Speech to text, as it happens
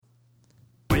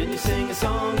sing a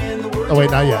song and the words Oh,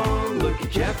 wait, not yet. wrong. Look at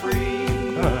Jeffrey.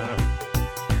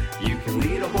 You can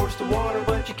lead a horse to water,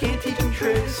 but you can't teach him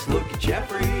tricks. Look at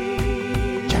Jeffrey.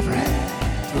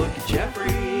 Look at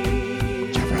Jeffrey.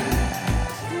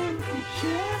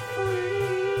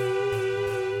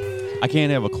 I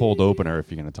can't have a cold opener if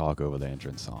you're going to talk over the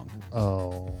entrance song. Oh.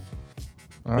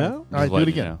 All right. No? All right, Just do it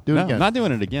letting you again. know. Do it No, again. I'm not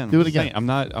doing it again. Do I'm it just again.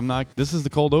 saying, I'm not. This is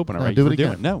the cold opener, No, right? do it We're doing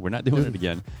again. No, we're not doing Do it it.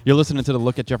 again. You're listening to the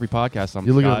Look at Jeffrey podcast. I'm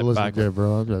You look at Scott the listen,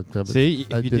 Backlund. bro. See,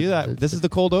 if you do that, this is the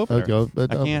cold opener. I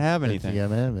can't have anything.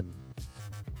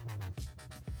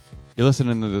 You're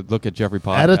listening to the Look at Jeffrey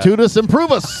podcast. Attitude us,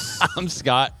 improve us. I'm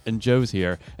Scott, and Joe's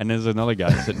here, and there's another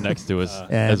guy sitting next to us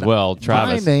And as well,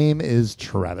 Travis, My name is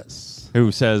Travis.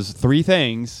 who says 3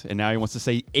 things, and now he wants to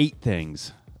say 8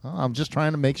 things. I'm just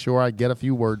trying to make sure I get a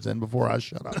few words in before I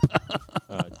shut up.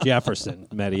 Jefferson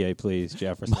Medier, please.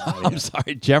 Jefferson I'm Medier.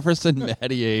 sorry, Jefferson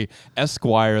Medier,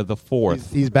 Esquire the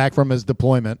Fourth. He's back from his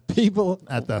deployment People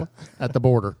at the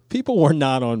border. People were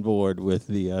not on board with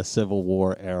the Civil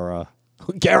War era.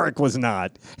 Garrick was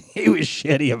not. He was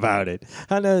shitty about it.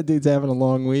 I know the dude's having a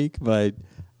long week, but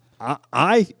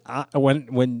I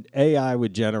when AI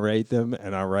would generate them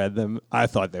and I read them, I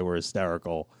thought they were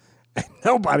hysterical. And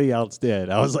nobody else did.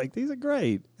 I was like, these are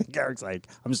great. And Garrick's like,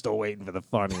 I'm still waiting for the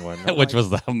funny one. I'm Which like, was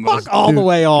the most. fuck all the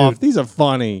way off. dude. These are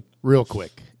funny. Real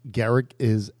quick, Garrick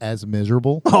is as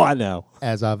miserable Oh, I know.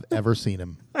 as I've ever seen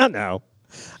him. I know.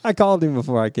 I called him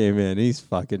before I came in. He's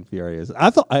fucking furious. I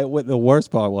thought what the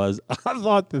worst part was. I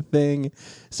thought the thing.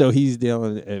 So he's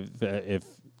dealing.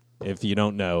 If you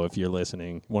don't know, if you're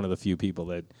listening, one of the few people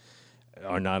that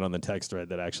are not on the text thread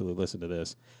that actually listen to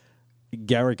this,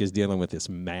 Garrick is dealing with this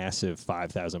massive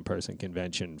 5,000 person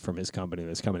convention from his company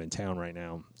that's coming in town right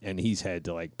now, and he's had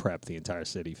to like prep the entire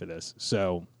city for this.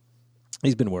 So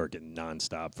he's been working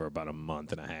nonstop for about a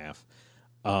month and a half.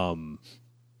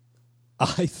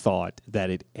 I thought that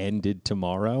it ended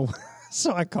tomorrow.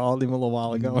 So I called him a little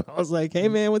while ago, and I was like, hey,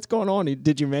 man, what's going on?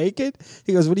 Did you make it?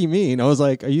 He goes, what do you mean? I was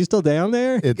like, are you still down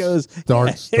there? He It goes,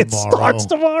 starts "Yeah, tomorrow." It starts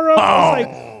tomorrow. I was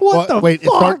like, what the Wait,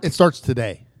 fuck? it starts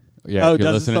today. Yeah, Oh, if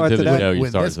you're does it listening start to the today? show, you When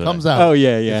start this today. comes out, Oh,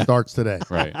 yeah. it starts today.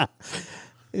 Right.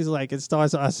 He's like, it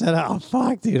starts. I said, oh,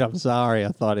 fuck, dude, I'm sorry. I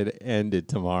thought it ended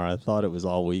tomorrow. I thought it was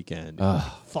all weekend.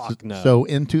 Fuck no. So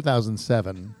in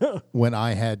 2007, when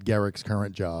I had Garrick's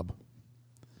current job,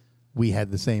 we had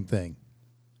the same thing.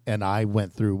 And I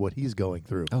went through what he's going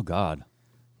through. Oh, God.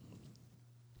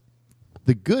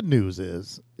 The good news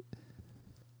is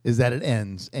that it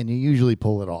ends, and you usually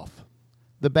pull it off.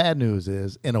 The bad news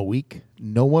is, in a week,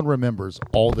 no one remembers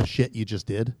all the shit you just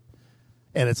did.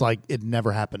 And it's like it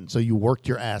never happened. So you worked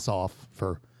your ass off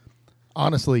for,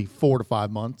 honestly, 4 to 5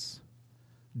 months,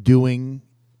 doing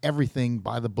everything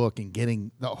by the book and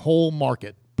getting the whole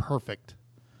market perfect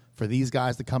for these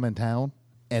guys to come in town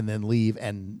and then leave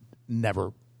and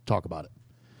never talk about it.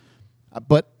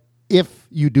 But if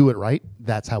you do it right,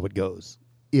 that's how it goes.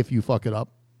 If you fuck it up,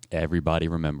 Everybody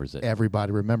remembers it.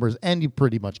 everybody remembers, and you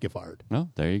pretty much get fired. No,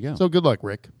 there you go. So good luck,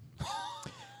 Rick.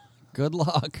 good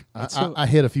luck. I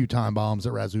hit a few time bombs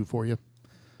at Razoo for you.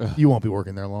 You won't be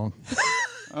working there long.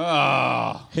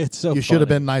 it's so You should have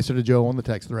funny. been nicer to Joe on the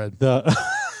text thread.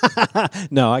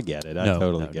 No, I get it. I No,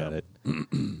 totally no, get no.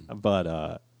 it.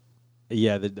 But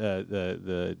yeah,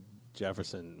 the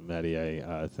Jefferson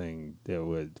Medier thing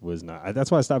it was not. That's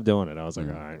why I stopped doing it. I was like,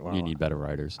 all right, well, You need better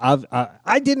writers.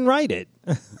 I didn't write it.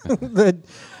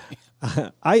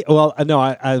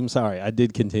 I'm sorry. I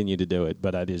did continue to do it,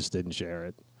 but I just didn't share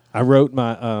it. I wrote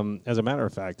my. As a matter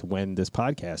of fact, when this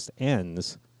podcast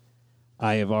ends,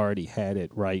 I have already had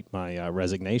it write my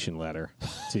resignation letter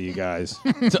to you guys.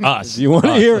 To us. Do you want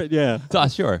to hear it? Yeah. To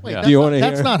us, sure. Wait, yeah. Do you want to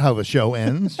hear? That's not how the show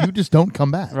ends. You just don't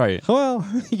come back. Right. Well,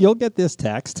 you'll get this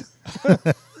text.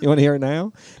 You want to hear it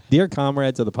now? Dear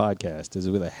comrades of the podcast, it is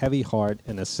with a heavy heart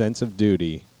and a sense of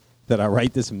duty that I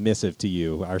write this missive to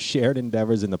you. Our shared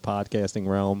endeavors in the podcasting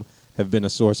realm have been a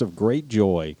source of great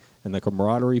joy, and the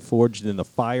camaraderie forged in the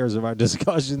fires of our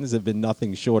discussions have been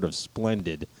nothing short of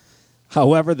splendid.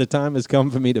 However, the time has come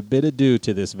for me to bid adieu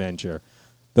to this venture.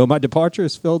 Though my departure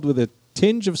is filled with a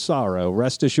tinge of sorrow,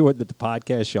 rest assured that the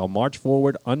podcast shall march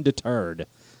forward undeterred.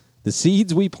 The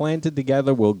seeds we planted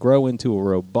together will grow into a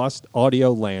robust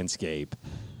audio landscape.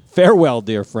 Farewell,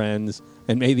 dear friends,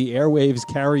 and may the airwaves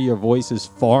carry your voices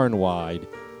far and wide.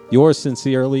 Yours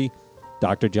sincerely,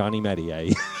 Dr. Johnny Medier.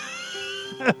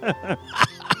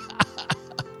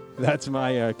 That's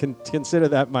my, consider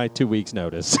that my 2 weeks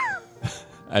notice.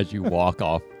 As you walk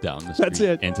off down the street That's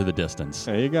it. into the distance.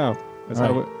 There you go. That's All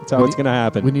how, right. that's how it's going to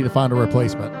happen. We need to find a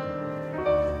replacement.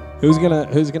 Who's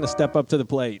gonna step up to the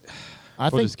plate? I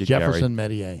We'll think just get Jefferson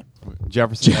Medier.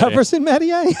 Jefferson. Jefferson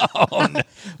Metier?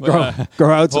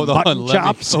 Grow out some Hold mutton on,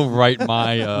 chops. let me go write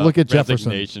my Look at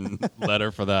Jefferson. resignation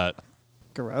letter for that.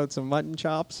 Grow out some mutton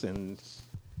chops, and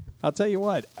I'll tell you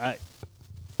what.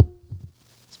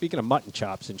 Speaking of mutton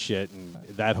chops and shit, and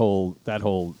that whole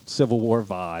Civil War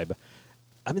vibe,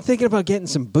 I've been thinking about getting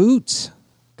some boots.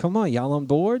 Come on, y'all on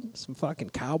board? Some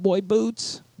fucking cowboy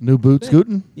boots. New boot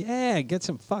scooting? Yeah, get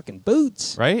some fucking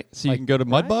boots. Right? So you can go to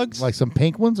right? Mudbugs? Like some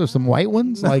pink ones or some white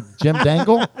ones? Like Jim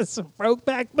Dangle? Some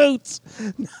broke-back boots.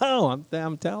 No,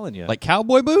 I'm telling you. Like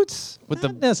cowboy boots? With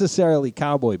Not necessarily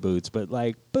cowboy boots, but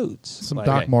like boots. Some like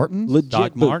Doc Martens? legit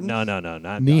Doc boot. Martens? No,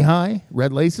 not Knee high?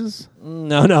 Red laces?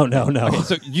 No. Okay,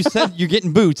 so you said you're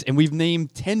getting boots, and we've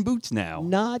named 10 boots now.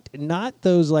 Not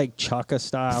those like Chukka He's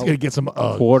style going to get some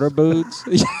Uggs. quarter boots.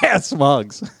 Yeah,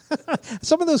 Smugs.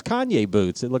 Some of those Kanye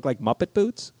boots that look like Muppet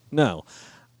boots. No,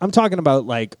 I'm talking about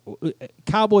like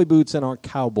cowboy boots that aren't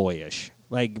cowboyish,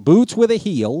 like boots with a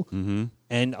heel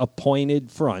and a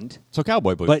pointed front. So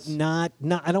cowboy boots. But not.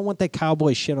 I don't want that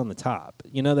cowboy shit on the top.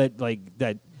 You know that like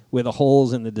that with the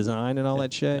holes in the design and all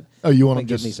that shit. Oh, you want Like,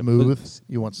 them give me just some smooth? boots.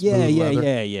 You want smooth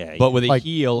leather? Yeah. But with a Like,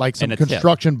 heel like some and a tip.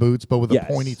 construction boots, but with Yes.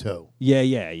 a pointy toe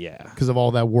Yeah. because of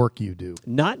all that work you do.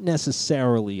 Not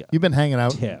necessarily. You've been hanging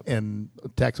out Tip. in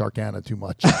Texarkana too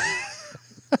much.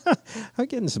 I'm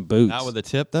getting some boots. Not with a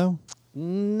tip, though?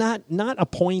 Not a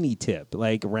pointy tip,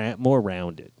 like more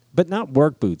rounded, but not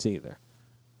work boots either.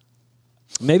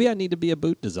 Maybe I need to be a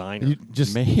boot designer. You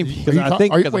just Maybe. Are Because you, I ta-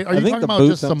 think- are you, because wait, I are you think talking the about boots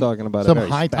just I'm some, talking about are some very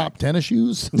high spec. top tennis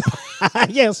shoes,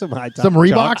 Yeah, some high top some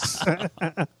chops.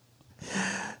 Reeboks?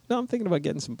 No, I'm thinking about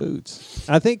getting some boots.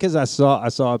 I think because I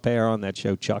saw a pair on that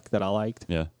show Chuck that I liked.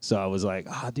 Yeah. So I was like,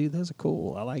 dude, those are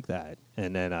cool. I like that.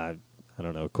 And then I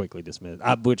don't know, quickly dismissed.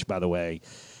 Which, by the way,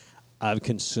 I've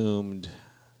consumed.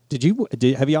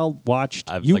 Have y'all watched?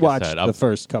 You like I watched said, the I've-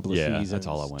 first couple of yeah, seasons. that's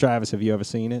all I went. Travis, have you ever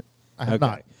seen it? I have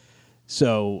not.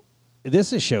 So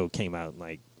this show came out in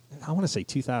like I want to say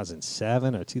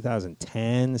 2007 or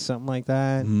 2010, something like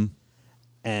that. Mm-hmm.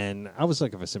 And I was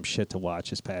looking for some shit to watch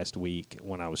this past week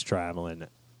when I was traveling,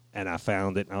 and I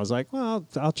found it, and I was like, well,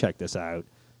 I'll check this out.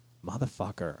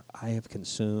 Motherfucker, I have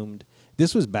consumed.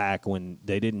 This was back when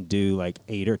they didn't do like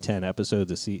 8 or 10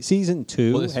 episodes a season. Season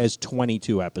 2 Well, this has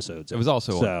 22 episodes. It was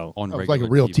also so, on Oh, it's regular like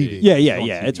a real TV. TV. yeah, on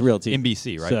it's TV. real TV.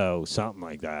 NBC, right? So something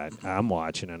like that. I'm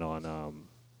watching it on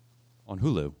On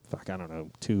Hulu. I don't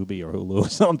know, Tubi or Hulu or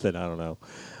something. I don't know,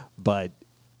 but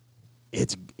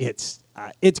it's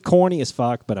corny as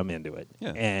fuck, but I'm into it.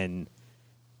 Yeah. And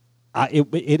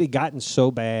it had gotten so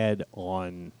bad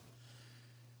on,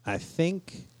 I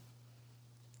think,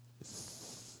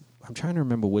 I'm trying to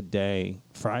remember what day.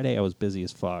 Friday I was busy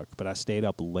as fuck, but I stayed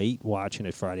up late watching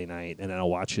it Friday night, and then I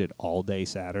watched it all day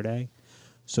Saturday.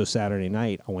 So Saturday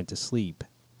night I went to sleep,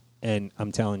 and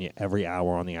I'm telling you, every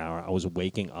hour on the hour I was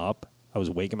waking up. I was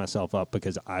waking myself up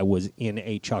because I was in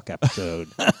a Chuck episode.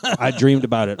 I dreamed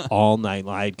about it all night.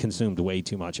 I had consumed way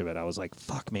too much of it. I was like,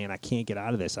 fuck, man, I can't get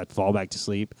out of this. I'd fall back to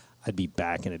sleep. I'd be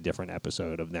back in a different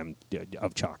episode of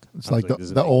Chuck. It's I was like this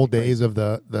is the old crazy. days of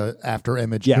the after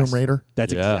image Yes, Tomb Raider.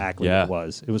 That's Yeah, exactly yeah. what it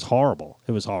was. It was horrible.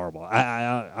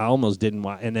 I almost didn't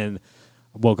watch. And then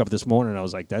I woke up this morning and I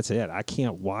was like, that's it. I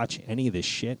can't watch any of this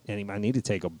shit anymore. I need to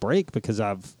take a break because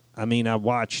I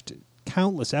watched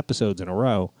countless episodes in a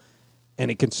row, and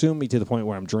it consumed me to the point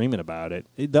where I'm dreaming about it.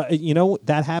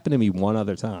 That happened to me one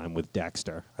other time with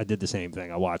Dexter. I did the same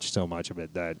thing. I watched so much of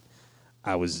it that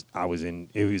it was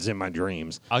in my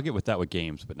dreams. I'll get with that with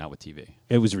games, but not with TV.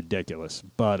 It was ridiculous.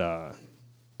 But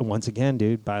once again,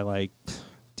 dude, by like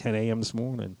 10 a.m. this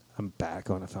morning, I'm back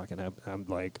on a fucking. I'm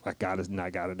like, I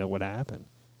gotta know what happened.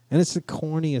 And it's the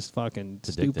corniest fucking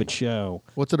stupid addicting. show.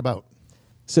 What's it about?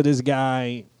 So this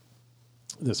guy,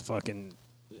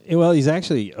 he's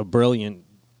actually a brilliant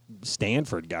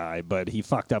Stanford guy, but he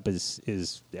fucked up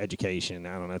his education.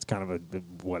 I don't know. It's kind of a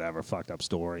whatever fucked up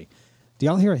story. Do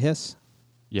y'all hear a hiss?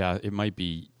 Yeah, it might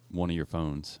be one of your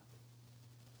phones.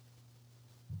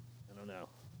 I don't know.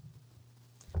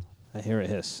 I hear a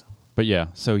hiss. But yeah,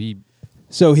 so he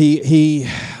So his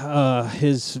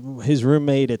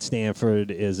roommate at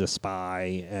Stanford is a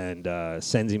spy and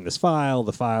sends him this file.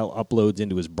 The file uploads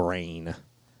into his brain.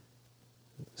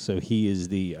 So he is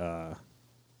the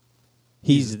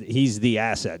he's the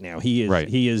asset now. He is Right.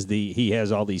 he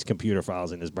has all these computer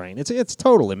files in his brain. It's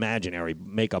total imaginary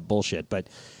make up bullshit. But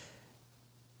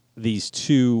these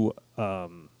two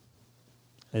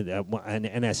an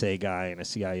NSA guy and a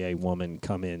CIA woman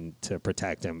come in to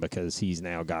protect him because he's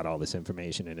now got all this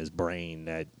information in his brain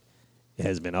that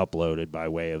has been uploaded by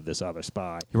way of this other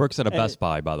spy. He works at a Best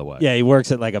Buy, by the way. Yeah, he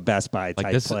works at like a Best Buy type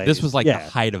like this. place. This was like yeah. the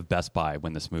height of Best Buy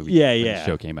when this movie, Yeah.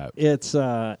 show came out. It's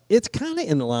kind of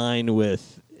in line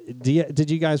with. Did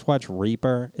you guys watch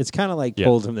Reaper? It's kind of like Yeah.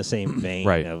 pulled from the same vein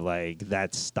Right. of like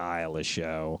that style of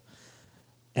show,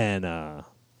 and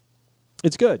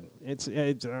it's good.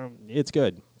 It's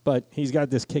good. But he's got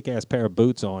this kick-ass pair of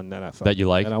boots on that you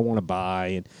like? that I want to buy,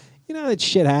 and you know that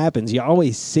shit happens. You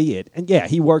always see it, and yeah,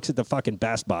 he works at the fucking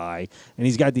Best Buy, and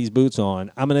he's got these boots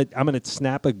on. I'm gonna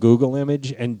snap a Google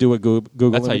image and do a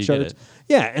Google That's how image you get search. it.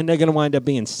 Yeah, and they're gonna wind up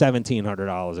being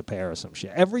 $1,700 a pair or some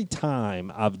shit. Every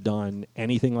time I've done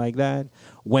anything like that,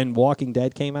 when Walking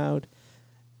Dead came out,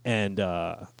 and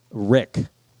Rick,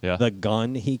 Yeah. the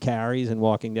gun he carries in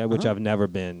Walking Dead, which I've never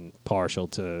been partial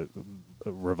to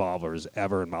revolvers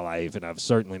ever in my life, and I've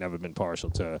certainly never been partial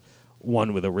to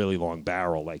one with a really long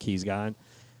barrel like he's got.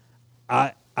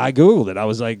 I Googled it. I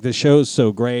was like, the show's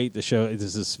so great. This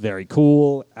is very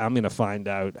cool. I'm going to find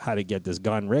out how to get this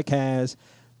gun Rick has.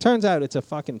 Turns out it's a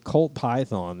fucking Colt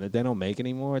Python that they don't make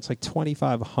anymore. It's like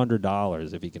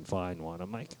 $2,500 if you can find one.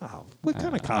 I'm like, oh, what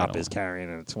kind of cop is carrying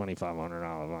a $2,500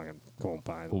 fucking Colt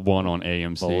Python? One on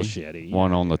AMC, Bullshitty.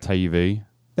 one on the TV.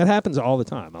 That happens all the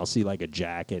time. I'll see like a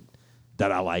jacket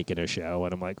that I like in a show,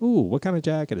 and I'm like, ooh, what kind of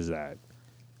jacket is that?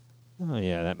 Oh,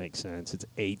 yeah, that makes sense. It's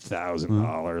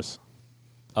 $8,000.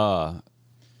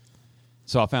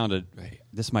 So I found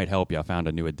this might help you. I found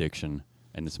a new addiction,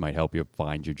 and this might help you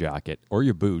find your jacket or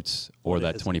your boots or What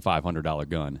that is it? $2,500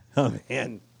 gun. Oh,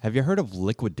 man. Have you heard of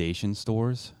liquidation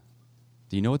stores?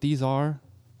 Do you know what these are?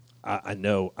 I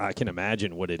know. I can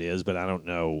imagine what it is, but I don't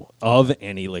know of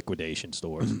any liquidation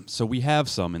stores. So we have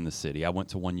some in the city. I went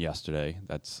to one yesterday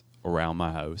that's around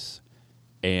my house.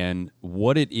 And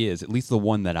what it is, at least the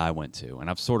one that I went to, and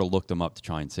I've sort of looked them up to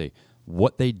try and see,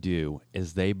 what they do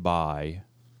is they buy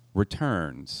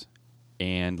returns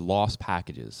and lost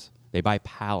packages. They buy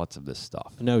pallets of this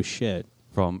stuff No shit.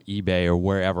 from eBay or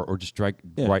wherever, or just right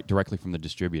Yeah. directly from the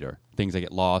distributor. Things that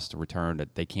get lost or returned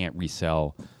that they can't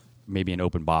resell, maybe an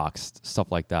open box,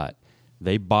 stuff like that.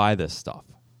 They buy this stuff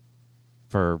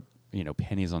for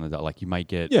pennies on the dollar. Like you might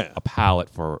get Yeah. a pallet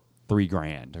for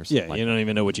 $3,000 or something. Yeah, like you don't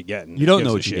even know what you're getting. You don't Who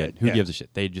know gives what a you shit? get. Who Yeah. gives a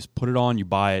shit? They just put it on. You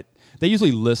buy it. They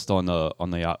usually list on the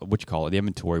the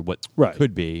inventory what Right.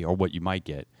 could be or what you might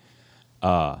get,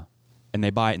 and they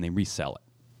buy it and they resell it.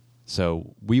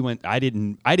 So we went. I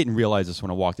didn't realize this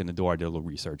when I walked in the door. I did a little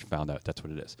research, found out that's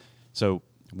what it is. So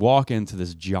walk into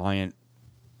this giant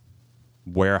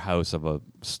warehouse of a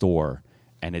store,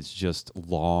 and it's just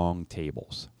long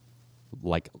tables,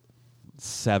 like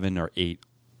 7 or 8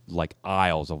 like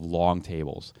aisles of long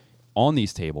tables. On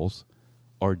these tables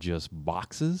are just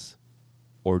boxes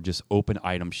or just open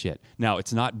item shit. Now,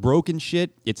 it's not broken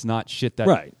shit. It's not shit that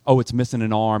Right. it's missing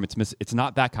an arm. It's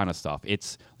not that kind of stuff.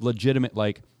 It's legitimate,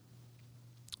 like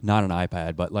not an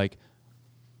iPad, but like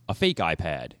a fake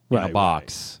iPad in Right, a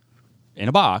box. In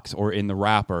a box or in the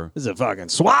wrapper. This is a fucking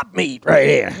swap meet right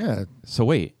here. Yeah, So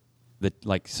wait.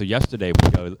 So yesterday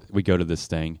we go to this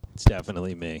thing. It's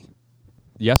definitely me.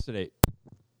 Yesterday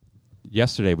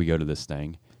we go to this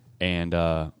thing and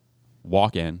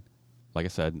walk in. Like I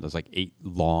said, there's like 8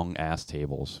 long ass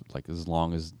tables, like as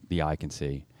long as the eye can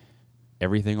see.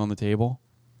 Everything on the table,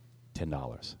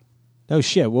 $10. No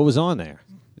shit. What was on there?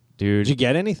 Dude. Did you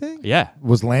get anything? Yeah.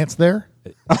 was Lance there?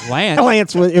 Lance,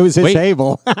 Lance, it was his Wait.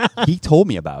 table. he told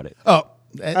me about it. Oh,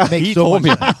 that makes He so told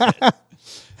much me sense. about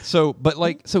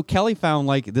it. So Kelly found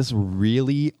like this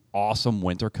really awesome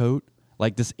winter coat,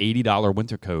 like this $80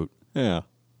 winter coat, Yeah.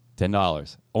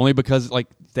 $10. Only because like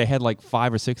they had like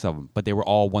 5 or 6 of them, but they were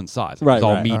all one size. It Right, was all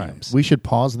right. All mediums. right. We should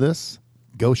pause this,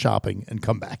 go shopping, and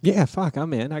come back. Yeah, fuck,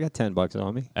 I'm in. I got $10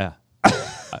 on me. Yeah.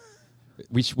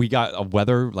 We got a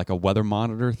weather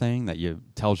monitor thing that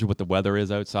tells you what the weather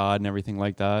is outside and everything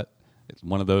like that. It's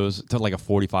one of those. It's like a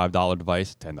 $45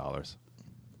 device, $10.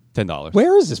 $10.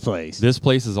 Where is this place? This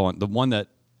place is on the one that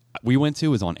we went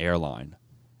to is on Airline,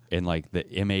 in like the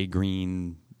MA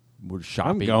Green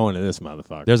shopping. I'm going to this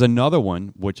motherfucker. There's another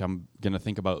one which I'm gonna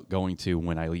think about going to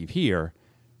when I leave here.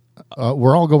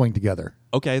 We're all going together.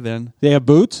 Okay, then They have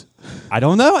boots? I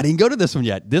don't know. I didn't go to this one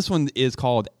yet. This one is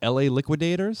called LA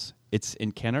Liquidators. It's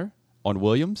in Kenner on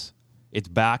Williams. It's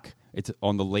back. It's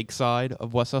on the lakeside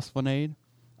of West Esplanade,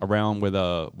 around where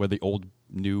the old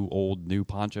new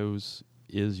Ponchos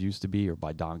used to be, or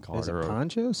by Don Carter. Is it or-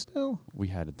 Poncho still? We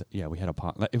had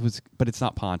a it was, but it's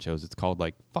not Ponchos. It's called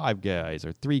like 5 guys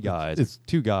or 3 guys. It's- It's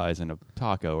 2 guys and a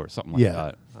taco or something like Yeah.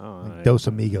 that. Oh, Like Dos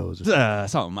Amigos.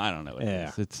 Something I don't know. What Yeah.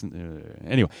 it is. It's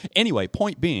anyway.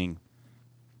 Point being,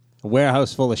 A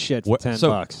warehouse full of shit for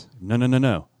 $10.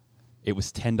 No. It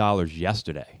was $10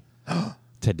 yesterday.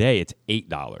 Today it's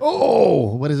 $8.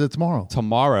 Oh, what is it tomorrow?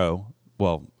 Tomorrow,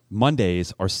 well,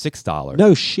 Mondays are $6.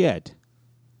 No shit.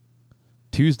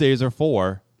 Tuesdays are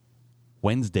 $4.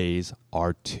 Wednesdays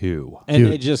are $2. And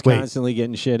Dude, they're just wait. constantly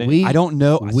getting shit in. We I don't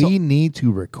know. We need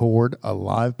to record a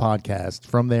live podcast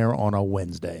from there on a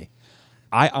Wednesday.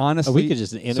 I honestly, we could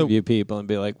just interview people and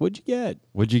be like, "What'd you get?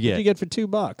 What'd you What'd you get? get for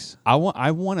 $2?"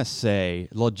 I want to say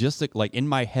logistic. Like in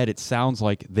my head, it sounds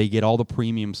like they get all the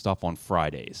premium stuff on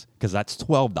Fridays because that's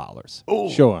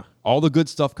 $12. Sure. All the good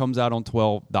stuff comes out on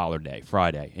 $12 day,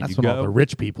 Friday, and That's you when all go. the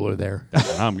rich people are there.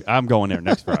 I'm going there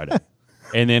next Friday,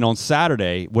 and then on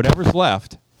Saturday, whatever's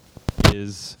left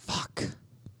is Fuck.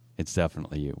 It's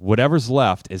definitely you. Whatever's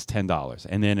left is $10,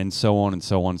 and then and so on and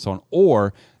so on and so on.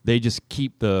 Or they just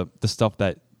keep the stuff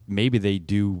that maybe they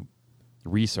do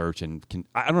research and can.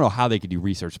 I don't know how they could do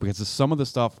research because some of the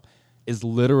stuff is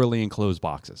literally in closed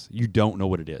boxes. You don't know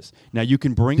what it is. Now you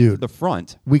can bring it to Dude. the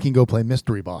front. We can go play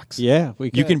mystery box. Yeah,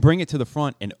 You can bring it to the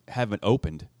front and have it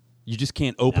opened. You just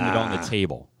can't open it on the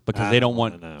table because they don't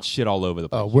want no. shit all over the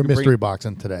place. Oh, You we're can bring- mystery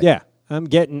boxing today. Yeah, I'm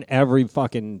getting every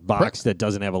fucking box that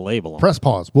doesn't have a label on. Press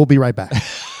pause. We'll be right back.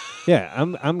 Yeah,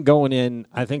 I'm going in.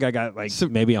 I think I got like So,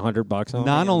 maybe $100 on. Not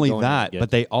me. I'm only going in that, to get- but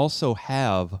they also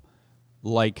have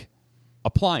like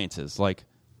appliances, like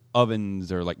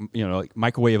ovens or like like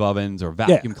microwave ovens or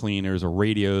vacuum cleaners or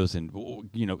radios and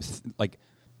like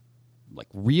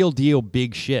real deal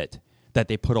big shit that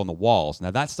they put on the walls.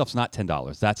 Now that stuff's not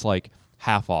 $10. That's like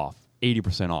half off,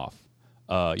 80% off.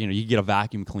 You get a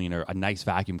vacuum cleaner, a nice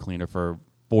vacuum cleaner for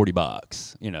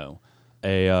 $40.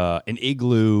 An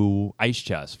Igloo ice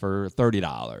chest for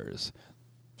 $30.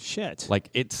 shit. Like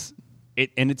it's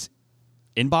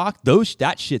in box.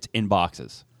 That shit's in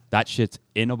boxes. That shit's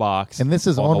in a box. And this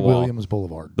is the on wall. Williams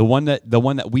Boulevard. The one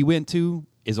that we went to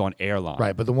is on Airline.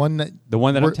 Right, but the one that I'm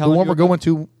we're, telling the one you we're about going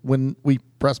to when we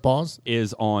press pause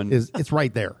is on. it's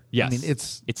right there. yes. I mean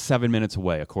it's 7 minutes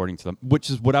away according to them, which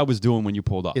is what I was doing when you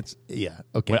pulled up. okay.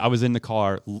 When I was in the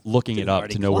car looking it up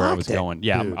already to know where I was clocked it. going.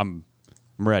 Yeah, Dude. I'm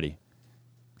ready.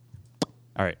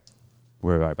 All right,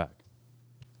 we're right back.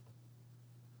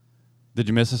 Did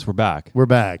you miss us? We're back. We're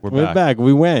back. We're back.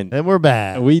 We went. And we're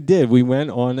back. We did. We went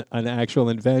on an actual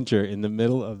adventure in the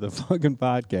middle of the fucking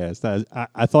podcast.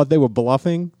 I thought they were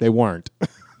bluffing. They weren't.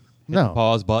 no.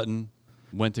 Pause button.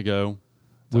 Went to go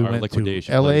to We our went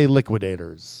liquidation to LA place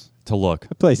Liquidators. to look.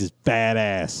 The place is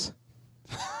badass.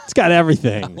 It's got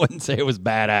everything. Wouldn't say it was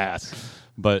badass,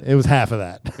 but It was half of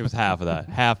that. it was half of that.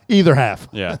 Half. Either half.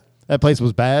 Yeah. That place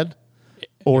was bad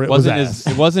or it was wasn't ass.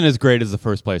 as it wasn't as great as the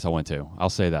first place I went to. I'll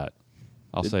say that.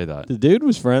 I'll say that. The dude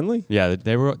was friendly. Yeah,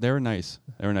 they were nice.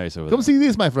 They were nice over Come there. see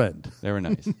this, my friend. They were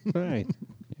nice. It Right.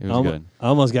 was good.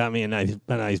 Almost got me a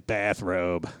nice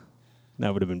bathrobe.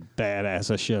 That would have been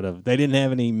badass. I should have. They didn't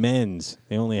have any men's.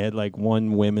 They only had like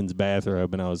one women's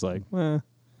bathrobe, and I was like,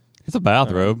 It's a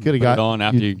bathrobe. Coulda Put got- it on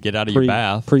after you get out of your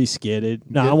bath.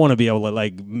 pre-skidded. No, I want to be able to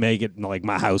like make it like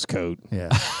my house coat.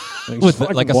 Yeah. With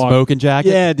fucking like a walk- smoking jacket.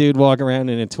 Yeah, dude, walk around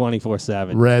in it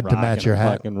 24/7. Red to rocking match a your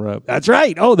hat. fucking robe. That's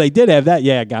right. Oh, they did have that.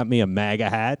 Yeah, got me a MAGA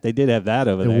hat. They did have that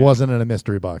over there. It wasn't in a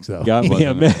mystery box though. Got me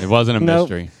a It wasn't a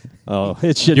Nope. mystery. Oh, it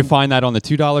Did you shouldn't find that on the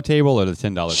 $2 table or the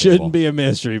 $10 table? shouldn't be a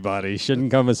mystery, buddy. Shouldn't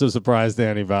come as a surprise to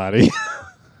anybody.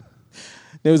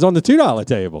 It was on the $2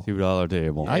 table. $2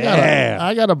 table. Yeah.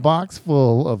 I got a box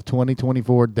full of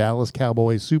 2024 Dallas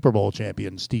Cowboys Super Bowl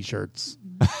champions T-shirts.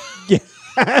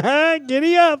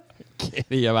 Giddy up.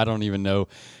 Yeah, I don't even know.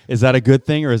 Is that a good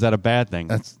thing or is that a bad thing?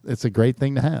 It's a great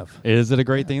thing to have. Is it a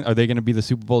great thing? Are they going to be the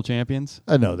Super Bowl champions?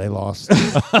 No, they lost.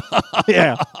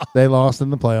 Yeah. They lost in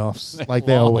the playoffs, like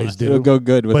they always do. It'll go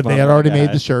good with but my they had already MAGA made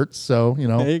hat. the shirts, so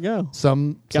There you go.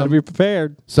 some Got to be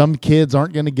prepared. some kids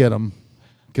aren't going to get them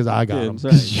because I got them.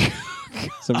 Kids, right.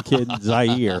 Some kid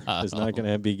Zaire is not going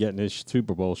to be getting his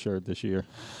Super Bowl shirt this year.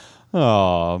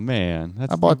 Oh man,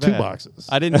 that's I bought too 2 bad. boxes.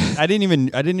 I didn't even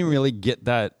really get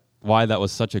that why that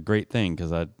was such a great thing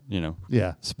because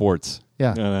Yeah, sports.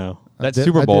 yeah. I know. That I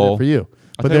Super did Bowl it for you.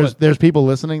 I'll But tell you what. there's people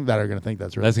listening that are going to think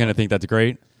that's really That's gonna think that's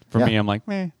great. For Yeah. me, I'm like,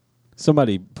 meh.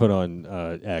 Somebody put on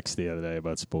X the other day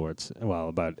about sports. Well,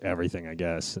 about everything, I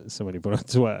guess. Somebody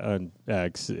put on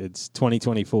X. It's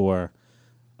 2024.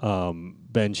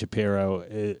 Ben Shapiro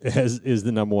is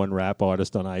the number 1 rap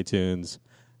artist on iTunes.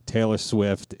 Taylor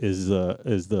Swift is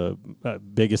the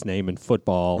biggest name in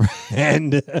football,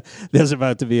 and there's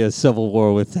about to be a civil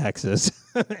war with Texas,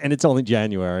 and it's only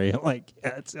January. I'm like,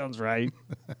 yeah, that sounds right.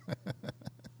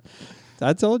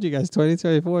 I told you guys,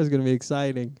 2024 is going to be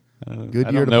exciting. good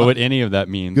I year don't to know po- what any of that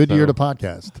means. good so. year to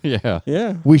podcast. Yeah.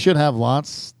 Yeah. We should have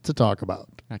lots to talk about.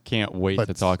 I can't wait But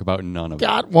to talk about none of it.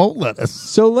 God won't let us.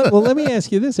 So let me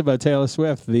ask you this about Taylor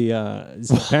Swift.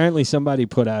 Apparently somebody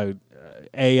put out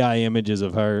AI images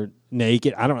of her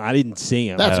naked. I didn't see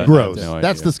them. That's I gross. have no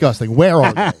That's idea. disgusting. Where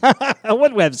are they?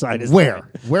 What website is Where?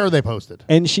 that? Where are they posted?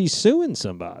 And she's suing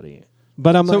somebody.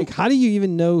 But I'm So- like, how do you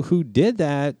even know who did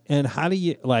that? And how do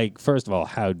you, like, first of all,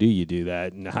 how do you do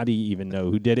that? And how do you even know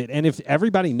who did it? And if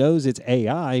everybody knows it's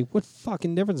AI, what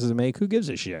fucking difference does it make? Who gives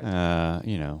a shit?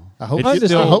 You know. I hope, It's she,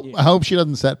 still- I hope she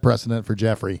doesn't set precedent for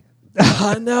Jeffrey.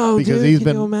 I know, Because dude.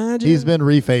 Can you imagine? he's been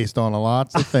refaced on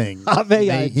lots of things.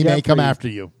 he may come Jeffrey. after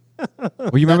you.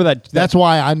 Well, you remember that? That's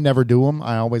why I never do them.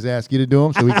 I always ask you to do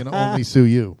them so we can only sue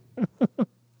you.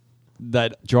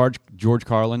 that George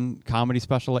Carlin comedy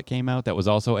special that came out that was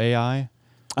also AI.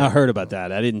 I heard about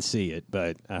that. I didn't see it,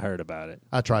 but I heard about it.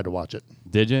 I tried to watch it.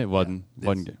 Did you? It wasn't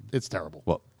good. It's terrible.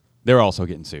 Well, they're also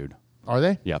getting sued. Are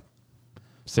they? Yeah.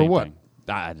 Same what? thing.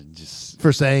 I just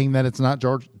For saying that it's not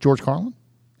George Carlin?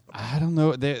 I don't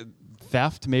know.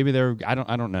 Theft? Maybe they're. I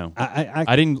don't know. I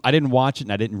I didn't watch it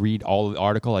and I didn't read all of the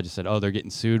article. I just said, oh, they're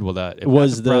getting sued. Well, that if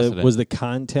was that's a precedent- the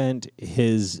content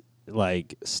his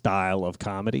like style of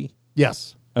comedy?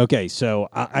 Yes. Okay, so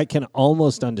I can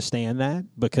almost understand that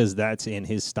because that's in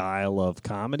his style of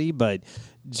comedy, but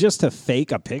just to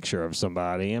fake a picture of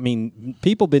somebody, I mean,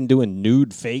 people been doing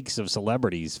nude fakes of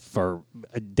celebrities for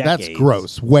decades. That's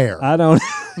gross. Where? I don't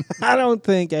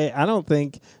think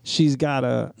she's got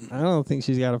a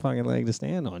fucking leg to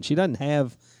stand on. She doesn't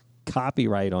have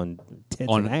copyright on tits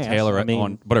on and ass. Taylor I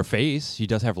mean, but her face, she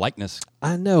does have likeness,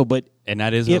 I know, but and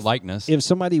that is her likeness. if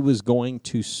somebody was going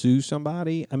to sue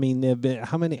somebody, I mean, there've been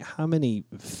how many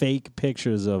fake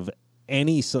pictures of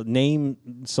any name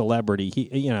celebrity?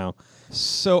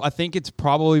 So I think it's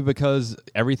probably because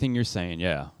everything you're saying,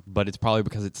 yeah, but it's probably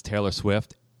because it's Taylor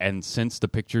Swift, and since the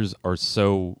pictures are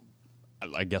so,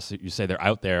 I guess you say they're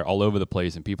out there all over the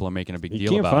place, and people are making a big You deal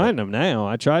can't about find it. them now.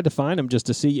 I tried to find them just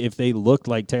to see if they looked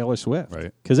like Taylor Swift.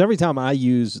 Right. Because every time I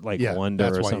use like yeah, Wonder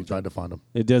that's or why you something, tried to find them.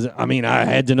 it doesn't. I mean, I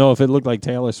had to know if it looked like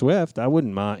Taylor Swift. I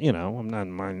wouldn't mind.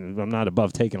 I'm not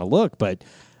above taking a look, but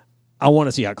I want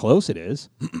to see how close it is.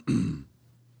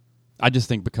 I just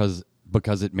think because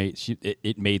it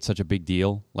made such a big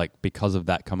deal, like because of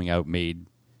that coming out, made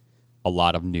a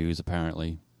lot of news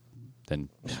apparently. Then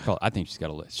I think she's got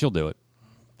a list. She'll do it.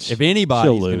 If anybody's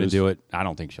going to lose. do it, I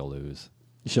don't think she'll lose.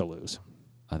 She'll lose.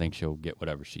 I think she'll get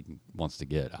whatever she wants to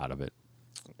get out of it.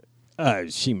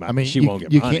 She might. I mean, she you, won't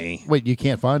get you money. Can't, wait, you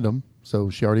can't find them, so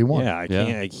she already won. Yeah,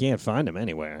 Yeah. I can't find them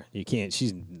anywhere. You can't.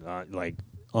 She's like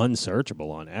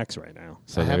unsearchable on X right now.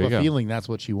 So I there have you a go. feeling that's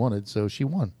what she wanted, so she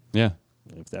won. Yeah,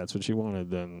 If that's what she wanted,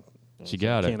 then She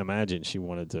got I it. can't imagine she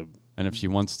wanted to. and if she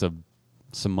wants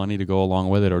some money to go along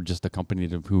with it, or just a company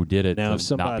who did it Now, to if not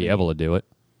somebody- be able to do it,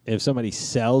 If somebody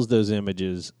sells those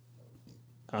images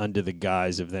under the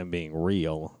guise of them being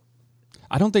real,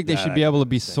 I don't think they That should I be can able to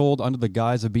be understand. sold under the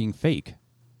guise of being fake.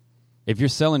 If you're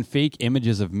selling fake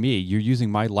images of me, you're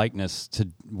using my likeness to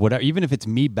whatever, even if it's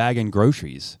me bagging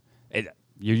groceries.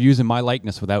 You're using my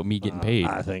likeness without me getting paid.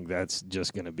 I think that's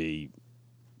just going to be.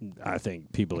 I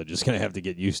think people are just going to have to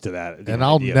get used to that. And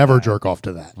I'll never jerk off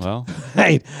to that. Well,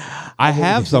 Hey, I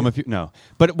have some. If you no,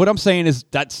 but what I'm saying is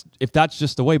if that's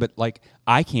just the way. But like,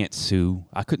 I can't sue.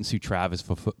 I couldn't sue Travis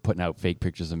for putting out fake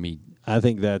pictures of me, I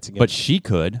think that's. Gonna, but she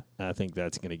could. I think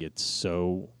that's going to get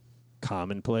so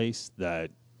commonplace that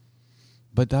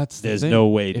But that's the there's thing. no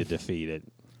way to If- defeat it.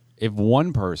 If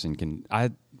one person can, I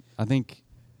think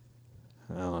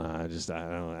I don't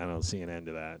know. I don't see an end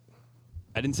to that.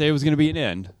 I didn't say it was going to be an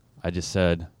end. I just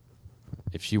said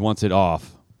if she wants it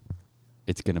off,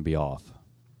 it's going to be off.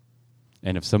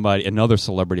 And if another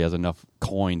celebrity has enough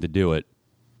coin to do it,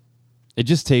 it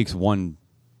just takes one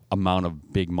amount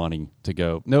of big money to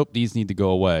go, nope, these need to go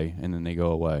away, and then they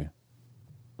go away.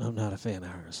 I'm not a fan of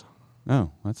hers.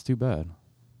 Oh, that's too bad.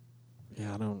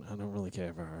 Yeah, I don't really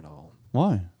care for her at all.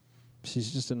 Why?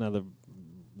 She's just another.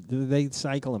 They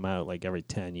cycle them out like every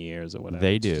 10 years or whatever.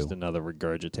 They It's do. Just another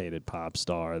regurgitated pop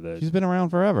star that. She's been around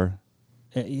forever.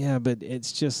 Yeah, but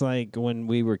it's just like when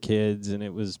we were kids and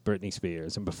it was Britney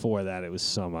Spears, and before that it was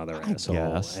some other asshole.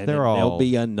 guess. And They're there'll all-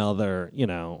 be another,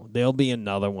 there'll be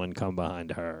another one come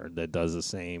behind her that does the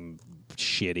same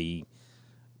shitty,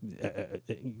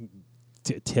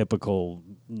 typical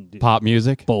Pop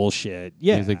music bullshit.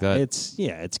 Yeah, Music that-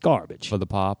 it's garbage. for the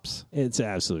pops. It's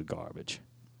absolute garbage.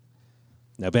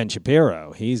 Now Ben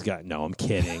Shapiro, no, I'm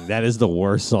kidding. That is the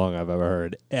worst song I've ever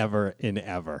heard, ever and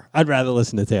ever. I'd rather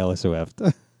listen to Taylor Swift.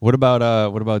 What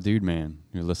about Dude Man?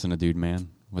 You listen to Dude Man?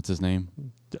 What's his name?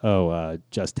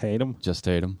 Just Tatum. Just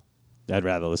Tatum. I'd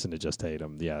rather listen to Just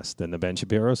Tatum, yes, than the Ben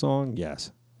Shapiro song,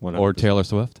 yes. Or Taylor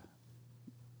Swift.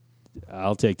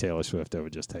 I'll take Taylor Swift over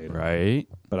Just Tatum. Right.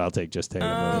 But I'll take Just Tatum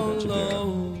over Ben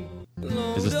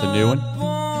Shapiro. Is this the new one?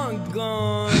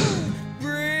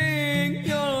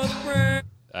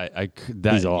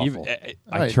 He's awful.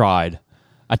 I Right. tried.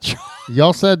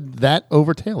 Y'all said that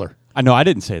over Taylor. I know I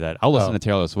didn't say that. I'll listen Oh. to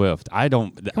Taylor Swift. I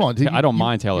don't. Come on, dude. I don't You-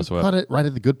 mind Taylor you Swift. Cut it right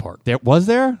at the good part. There was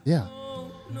there. Yeah.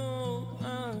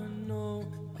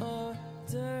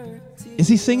 Is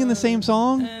he singing the same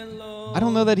song? I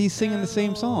don't know that he's singing the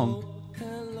same song.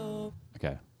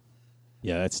 Okay.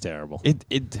 Yeah, that's terrible.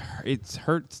 It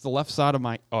hurts the left side of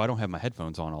my. Oh, I don't have my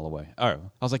headphones on all the way. Oh, I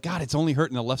was like, God, it's only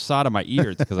hurting the left side of my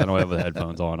ears because I don't have the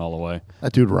headphones on all the way,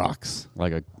 That dude rocks.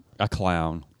 like a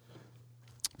clown.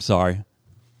 Sorry,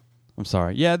 I'm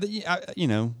sorry. Yeah,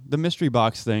 the mystery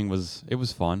box thing was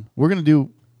fun. We're gonna do.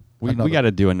 We another- got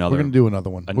to do another. We're gonna do another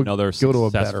one. Another go to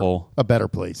successful- a better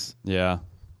place. Yeah,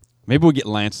 maybe we'll get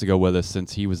Lance to go with us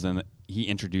since he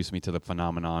introduced me to the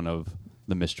phenomenon of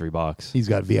the mystery box. He's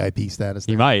got VIP status.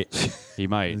 He now. might. He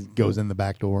might. He goes in the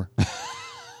back door.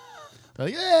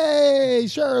 Like, hey,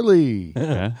 Shirley.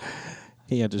 Yeah.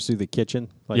 He enters through the kitchen.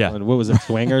 Like Yeah. What was it,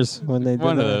 Swingers? When they did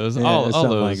One of that? those. Yeah, All something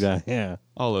those. like that. Yeah.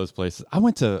 All those places. I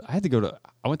went to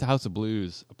House of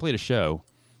Blues. I played a show,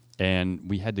 and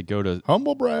we had to go to.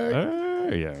 Humble brag.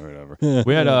 Yeah, whatever.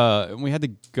 We had to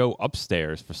go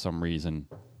upstairs for some reason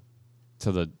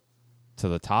to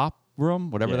the top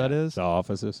room, whatever that is. The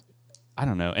offices. I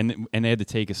don't know. And they had to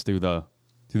take us through the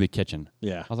kitchen.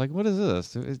 Yeah. I was like, what is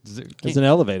this? There's an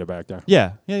elevator back there.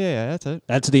 Yeah. That's it.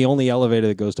 That's the only elevator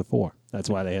that goes to 4. That's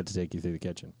why they had to take you through the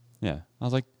kitchen. Yeah. I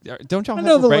was like, don't y'all I have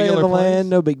know a the lay of regular the place? land.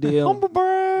 No big deal. Humble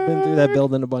brag. Been through that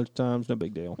building a bunch of times. No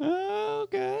big deal.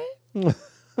 Okay.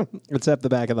 Except the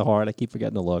back of the heart. I keep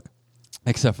forgetting to look.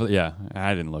 Except for, yeah,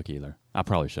 I didn't look either. I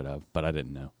probably should have, but I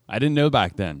didn't know. I didn't know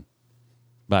back then.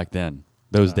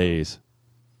 Those days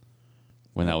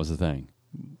when that was the thing.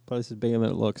 Place is bigger than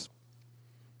it looks.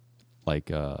 Like,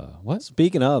 what?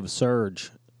 Speaking of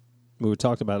Surge, we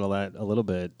talked about that a little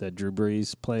bit. That Drew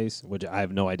Brees place, which I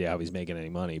have no idea how he's making any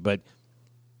money, but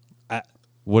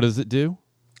What does it do?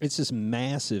 it's this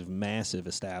massive, massive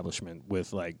establishment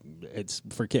with it's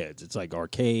for kids. It's like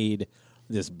arcade,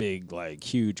 this big,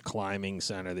 huge climbing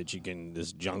center that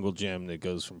this jungle gym that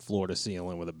goes from floor to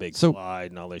ceiling with a big So, slide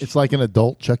and all this. It's like an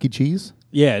adult Chuck E. Cheese.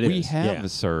 Yeah, it is. We have yeah. the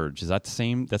Surge. Is that the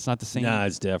same? That's not the same. Nah,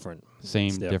 it's different. Same,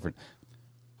 It's different.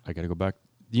 I got to go back.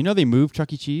 Do you know they moved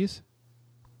Chuck E. Cheese?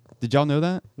 Did y'all know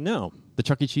that? No. The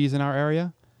Chuck E. Cheese in our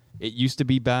area? It used to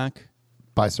be back.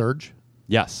 By Surge.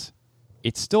 Yes.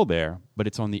 It's still there, but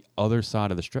it's on the other side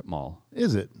of the strip mall.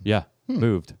 Is it? Yeah.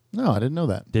 Moved. No, I didn't know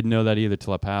that. Didn't know that either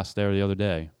till I passed there the other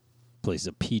day. Place is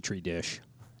a petri dish.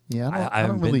 Yeah, I don't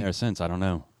haven't really. been there since. I don't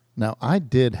know. Now, I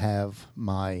did have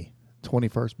my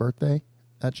 21st birthday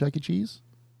at Chuck E. Cheese.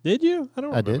 Did you? I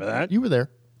don't I remember did. that. You were there.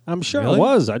 I'm sure Really? I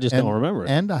was. I just And- don't remember it.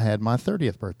 And I had my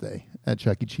 30th birthday at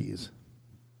Chuck E. Cheese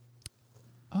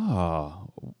Oh.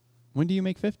 When do you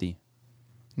make 50?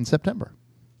 in September.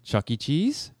 Chuck E.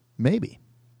 Cheese? Maybe.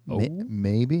 Oh.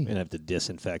 Maybe. I'm going to have to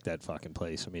disinfect that fucking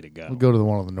place for me to go. We'll go to the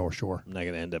one on the North Shore. I'm not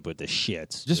going to end up with the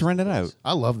shits. Just rent it out.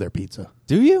 I love their pizza.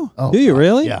 Do you? Oh, Do you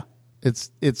really? Yeah.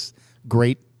 It's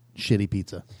great shitty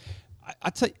pizza. I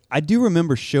tell you, I do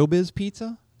remember Showbiz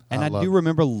Pizza, and I I love do it.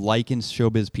 remember liking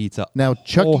Showbiz Pizza. Now,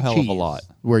 Chuck whole E. hell Cheese, of a lot.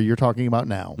 where you're talking about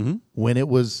now, Mm-hmm. when it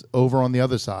was over on the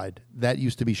other side, that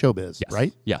used to be Showbiz, Yes.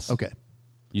 right? Yes. Okay.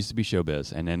 Used to be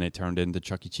Showbiz, and then it turned into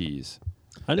Chuck E. Cheese.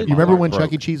 I didn't You remember when broke.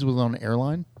 Chuck E. Cheese was on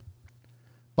Airline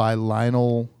by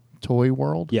Lionel Toy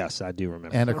World Yes, I do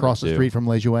remember. and across the do. street from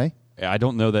Les Jouets? I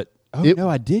don't know that. Oh, It- no,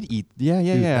 I did eat. Yeah.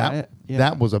 Dude, Yeah.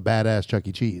 That was a badass Chuck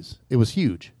E. Cheese. It was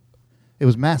huge. It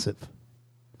was massive.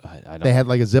 I don't, They had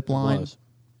like a zip line. was.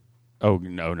 Oh,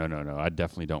 no. I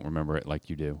definitely don't remember it like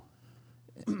you do.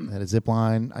 They had a zip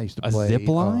line. I used to A play zip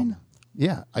line?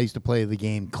 yeah, I used to play the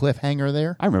game Cliffhanger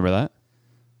there. I remember that.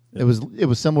 It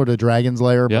was similar to Dragon's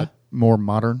Lair, Yeah. but more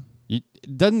modern.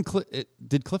 Did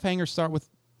Cliffhanger start with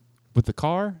the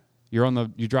car? You're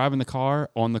driving the car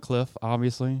on the cliff,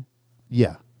 obviously.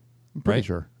 Yeah, I'm pretty Right?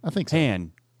 sure. I think so.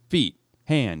 Hand,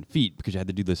 feet, because you had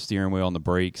to do the steering wheel on the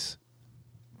brakes.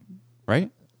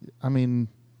 Right? I mean,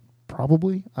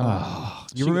 probably. I don't know.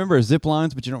 You remember zip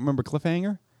lines, but you don't remember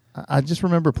Cliffhanger? I just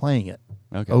remember playing it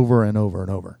Okay. over and over and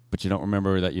over. But you don't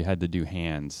remember that you had to do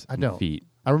hands I and don't. feet.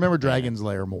 I remember Dragon's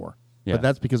Lair more. Yeah. But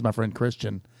that's because my friend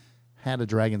Christian had a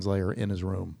Dragon's Lair in his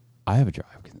room. I have a drive.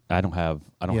 I don't have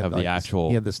He had, the like, actual.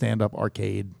 He had the stand-up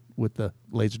arcade with the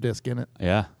laser disc in it.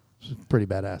 Yeah. It's pretty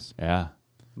badass. Yeah.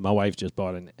 My wife just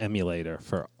bought an emulator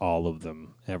for all of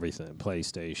them, everything,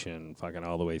 PlayStation, fucking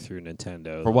all the way through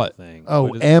Nintendo. For what? Thing.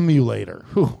 Oh, emulator.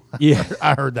 Whew. Yeah.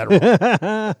 I heard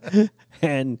that wrong.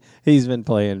 And he's been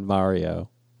playing Mario.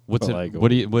 What's for it? like a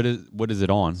What is it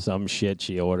on? some shit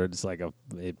she ordered. It's like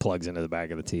it plugs into the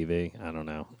back of the TV. I don't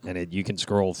know. And you can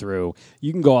scroll through.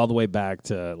 You can go all the way back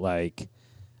to like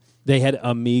they had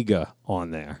Amiga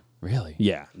on there. Really?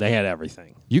 Yeah, they had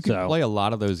everything. You can So, play a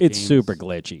lot of those It's games super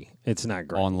glitchy. It's not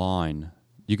great. online.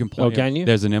 You can play. Oh, can you?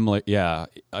 There's an emulator. Yeah,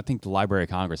 I think the Library of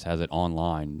Congress has it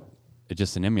online. It's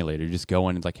just an emulator. You just go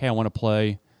in and it's like, hey, I want to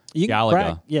play You can Galaga.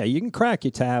 crack, you can crack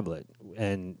your tablet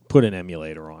and put an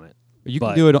emulator on it. You But-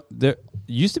 can do it. There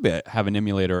used to have an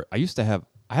emulator. I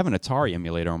have an Atari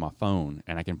emulator on my phone,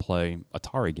 and I can play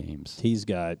Atari games. He's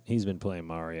been playing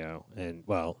Mario, and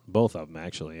well, both of them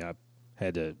actually. I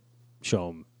had to show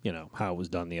him, how it was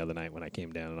done the other night when I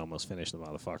came down and almost finished the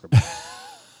motherfucker.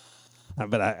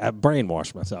 But I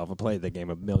brainwashed myself. I played the game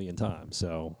a million times,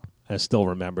 so I still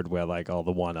remembered where like all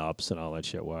the 1-ups and all that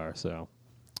shit were. So,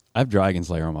 I have Dragon's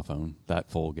Lair on my phone.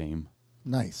 That full game.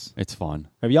 Nice. It's fun.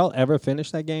 have y'all ever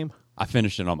finished that game? I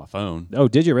finished it on my phone. Oh,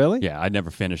 did you really? Yeah, I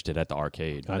never finished it at the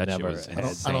arcade. I That shit never was had. I don't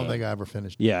insane. think I ever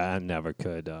finished it. Yeah, I never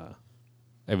could.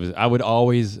 It was. I would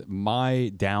always.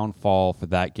 My downfall for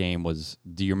that game was.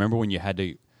 Do you remember when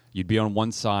you'd be on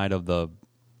one side of the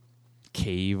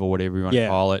cave or whatever you want to Yeah.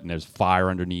 call it, and there's fire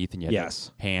underneath, and you had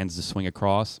Yes. hands to swing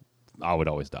across? I would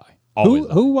always die. Always.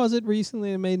 die. Who was it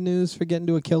recently that made news for getting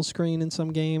to a kill screen in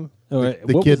some game? Or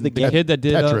The what kid- was the the game? kid that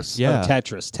did Tetris. yeah, Oh,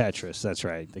 Tetris. That's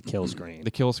right. The kill screen.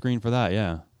 the kill screen for that.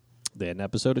 Yeah. They had an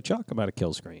episode of Chuck about a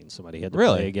kill screen. Somebody had to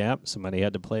Really? play a gap. Somebody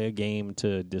had to play a game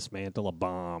to dismantle a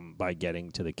bomb by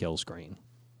getting to the kill screen.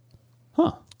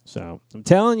 Huh. So I'm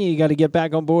telling you, you got to get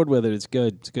back on board with it. It's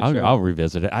good. It's a good. show. I'll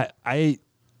revisit it.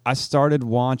 I started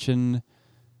watching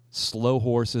Slow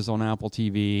Horses on Apple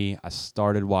TV. I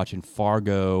started watching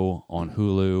Fargo on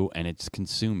Hulu, and it's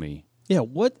consumed me. Yeah.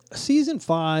 What season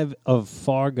 5 of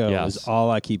Fargo Yes. is all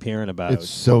I keep hearing about. It's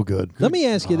so good. Let me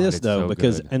ask you God, this it's though, so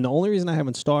because good. and the only reason I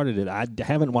haven't started it, I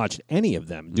haven't watched any of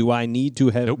them. Do I need to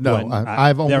have? Nope. No, one?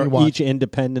 I've only they're watched- each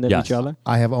independent of Yes. each other.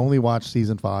 I have only watched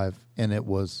season 5, and it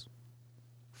was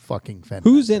fucking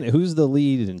fantastic. Who's in it? Who's the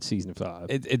lead in season 5?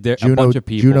 There a Juno, bunch of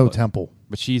people, Juno but, Temple,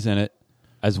 but she's in it,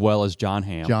 as well as John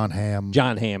Hamm. John Hamm.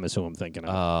 John Hamm is who I'm thinking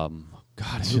of.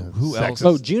 God, who else? Sexist.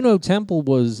 Oh, Juno Temple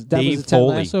was that Dave was a Ted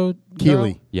Foley. Lasso girl?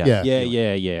 Keeley. Yeah.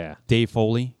 Yeah. Dave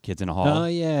Foley, Kids in a Hall. Oh,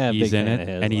 yeah, he's big in fan it, of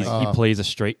his, and he like- plays a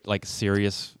straight, like,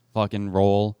 serious fucking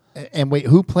role. And wait,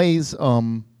 who plays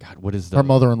God, what is the her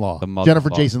mother-in-law? The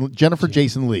mother-in-law. Jennifer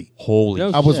Jason Lee. Holy,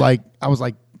 No I was shit.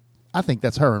 like, I think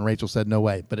that's her, and Rachel said no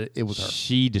way, but it was her.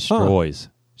 she destroys.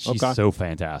 She's Okay. so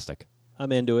fantastic.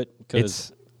 I'm into it because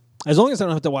It's as long as I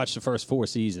don't have to watch the first 4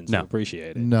 seasons, I No.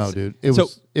 appreciate it. No, dude, it So-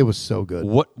 was so good.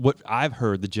 what I've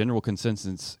heard. The general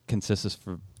consensus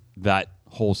for that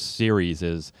whole series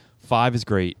is 5 is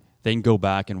great. Then go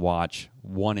back and watch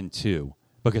 1 and 2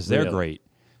 because they're Really? great,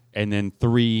 and then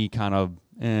 3 kind of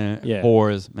Yeah.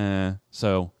 4 is meh.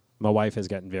 So My wife has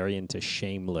gotten very into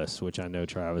Shameless, which I know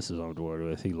Travis is on board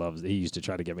with. He used to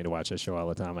try to get me to watch that show all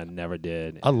the time. I never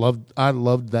did. I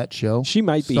loved that show. She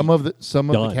might be some of the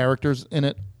done. characters in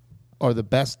it are the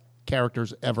best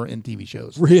characters ever in TV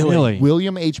shows. Really?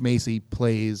 William H. Macy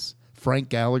plays Frank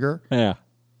Gallagher. Yeah.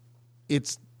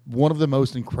 It's one of the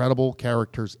most incredible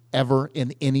characters ever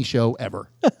in any show ever.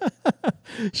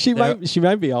 She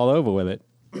might be all over with it.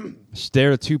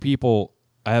 there are 2 people.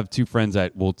 I have 2 friends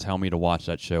that will tell me to watch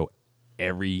that show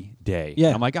every day.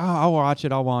 Yeah. I'm like, oh, I'll watch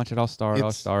it. I'll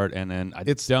start, and then I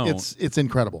It's don't. it's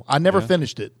incredible. I never Yeah.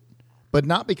 finished it, but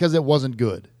not because it wasn't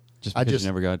good. Just I because you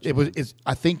never got it was. It's.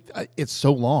 I think it's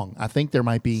so long. I think there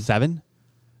might be 7.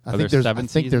 I Are think there there's. I 7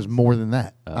 think there's seasons? more than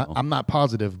that. Oh. I'm not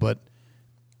positive, but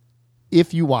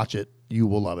if you watch it, you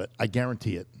will love it. I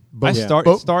guarantee it. I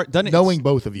Both- doesn't it- knowing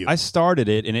both of you. I started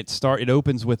it, and it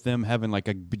opens with them having like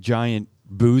a giant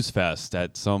booze fest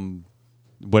at some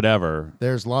whatever.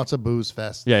 There's lots of booze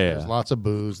fest. Yeah, yeah. There's lots of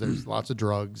booze. There's lots of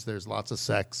drugs. There's lots of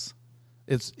sex.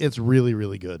 It's really,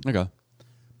 really good. Okay.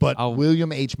 But I'll-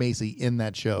 William H. Macy in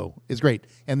that show is great.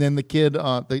 And then the kid,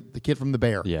 the kid from The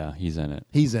Bear, Yeah, he's in it.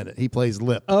 he's in it. He plays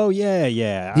Lip. Oh,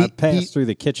 yeah. I He- passed through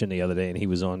the kitchen the other day, and he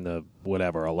was on the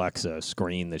whatever Alexa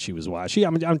screen that she was watching.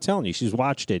 I'm telling you, she's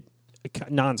watched it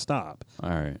nonstop. All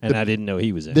right. And I didn't know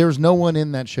he was in it. There's no one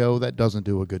in that show that doesn't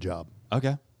do a good job.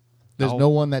 Okay. There's no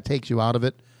one that takes you out of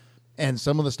it. And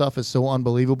some of the stuff is so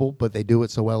unbelievable, but they do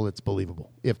it so well it's believable.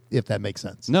 If that makes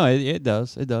sense. No, it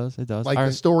does. It does. It does. Like All the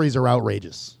right. stories are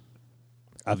outrageous,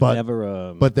 I've but-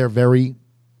 never. but they're very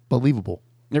believable.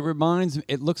 It reminds me.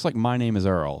 It looks like My Name Is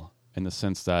Earl. in the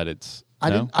sense that it's. I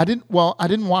no? didn't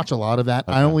watch a lot of that.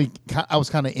 I was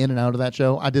kind of in and out of that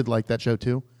show. I did like that show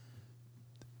too.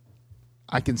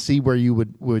 I can see where you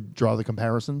would draw the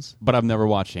comparisons. But I've never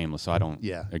watched Shameless, so I don't.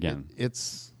 Yeah. Again,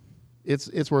 It's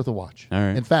worth a watch. All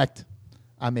right. In fact,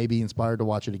 I may be inspired to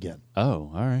watch it again.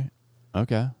 oh, all right,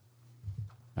 okay,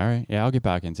 all right. Yeah, I'll get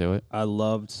back into it. I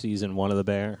loved season 1 of The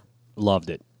Bear.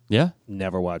 Loved it. Yeah,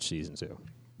 Never watched season 2.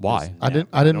 why? I didn't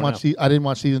don't watch know. I didn't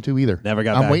watch season 2 either. Never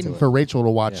got I'm back waiting to it. for Rachel to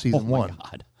watch Yeah. season 1.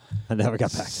 God, I never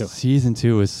got back to it. season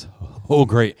 2 is so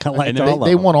great. I liked And then all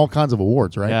They of them. won all kinds of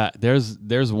awards, right? Yeah,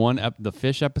 there's one the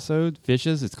fish episode,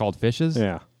 Fishes. It's called Fishes.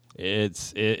 Yeah.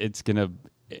 It's gonna.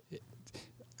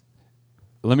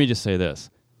 Let me just say this: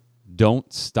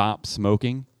 don't stop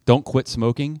smoking. Don't quit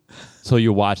smoking till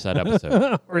you watch that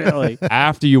episode. Really?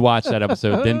 After you watch that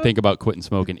episode, then think about quitting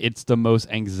smoking. It's the most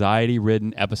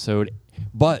anxiety-ridden episode,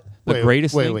 but the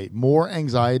greatest thing. Wait. More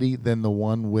anxiety than the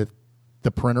one with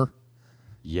the printer?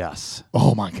 Yes,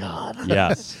 Oh, my God.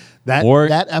 yes. That Or-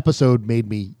 episode made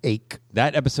me ache.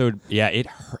 That episode, yeah, it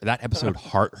hurt, that episode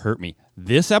hurt me.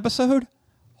 This episode,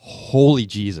 holy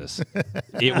Jesus,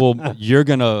 it will. You're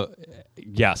gonna,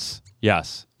 yes.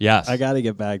 I got to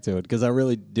get back to it because I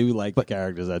really do like the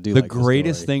characters. I do The like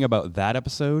greatest the story. thing about that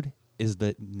episode is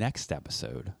the next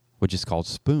episode, which is called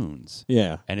Spoons.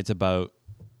 Yeah. And it's about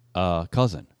a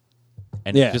cousin.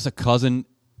 And Yeah. it's just a cousin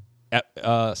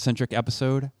centric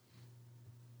episode.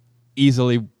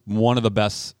 Easily one of the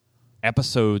best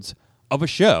episodes of a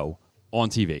show on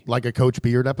TV. Like a Coach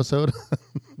Beard episode?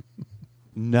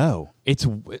 No. It's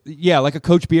like a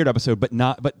Coach Beard episode, but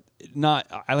not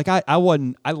I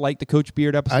like the Coach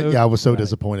Beard episode. I was so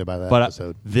disappointed by that But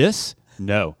episode. this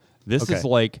is Okay.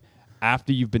 like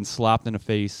after you've been slapped in the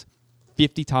face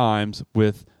 50 times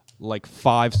with like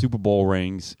 5 Super Bowl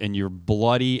rings and you're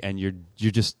bloody and you're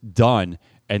just done,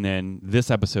 and then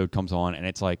this episode comes on and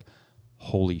it's like,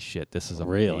 holy shit, this is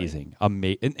Really? amazing.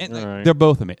 And All right. they're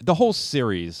both amazing. The whole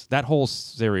series, that whole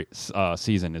series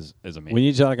season is amazing. When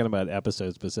you're talking about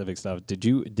episode specific stuff, did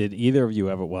either of you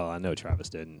ever? Well, I know Travis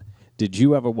didn't. Did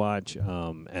you ever watch?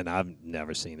 And I've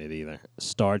never seen it either.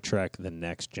 Star Trek: The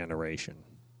Next Generation.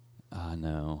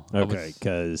 No. Okay,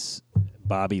 because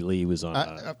Bobby Lee was on.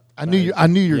 I knew you were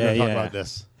going to talk yeah. about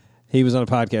this. He was on a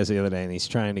podcast the other day, and he's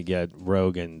trying to get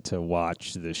Rogan to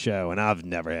watch the show, and I've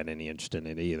never had any interest in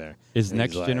it either. Is And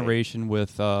Next he's like- Generation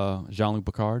with Jean-Luc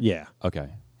Picard? Yeah. Okay.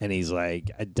 And he's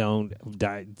like, don't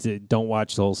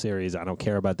watch the whole series. I don't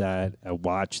care about that. I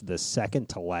watched the second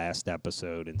to last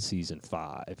episode in season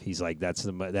 5. He's like,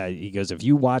 he goes, if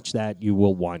you watch that, you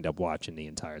will wind up watching the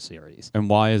entire series. And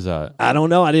why is that? I don't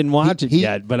know. I didn't watch it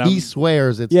yet, but he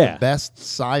swears it's Yeah. the best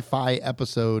sci-fi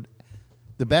episode,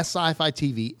 the best sci-fi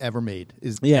TV ever made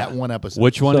is Yeah. that one episode.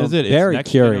 Which one So is it? very It's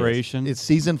Next curious. Generation. It's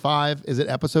season 5. Is it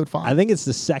episode 5? I think it's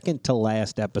the second to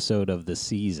last episode of the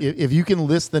season. If you can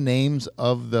list the names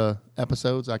of the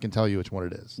episodes, I can tell you which one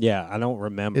it is. Yeah, I don't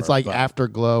remember. It's like but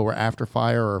Afterglow or After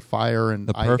Fire or Fire and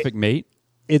The Perfect Mate.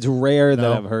 It's rare that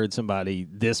No. I've heard somebody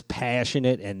this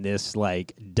passionate and this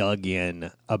like dug in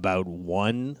about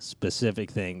one specific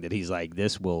thing that he's like,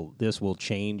 this will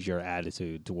change your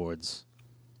attitude towards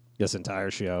this entire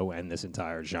show and this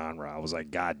entire genre. I was like,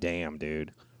 God damn,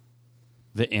 dude.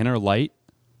 The Inner Light.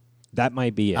 That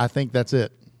might be it. I think that's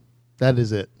it. That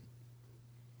is it.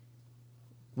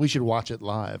 We should watch it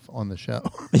live on the show.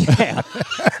 yeah.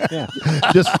 Yeah.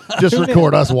 just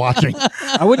record us watching.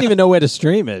 I wouldn't even know where to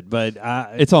stream it, but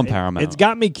It's on Paramount. It's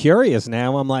got me curious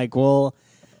now. I'm like, well,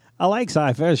 I like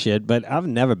sci-fi shit, but I've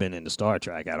never been into Star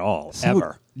Trek at all,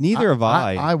 ever. Neither have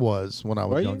I. I was when I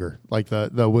Were was you? younger. Like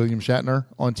the William Shatner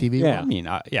on TV. Yeah. I mean,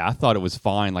 I thought it was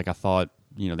fine. Like I thought,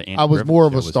 the Andy I was Griffith more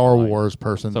of show a was Star fine. Wars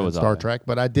person So than was Star I. Trek,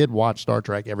 but I did watch Star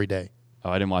Trek every day. Oh,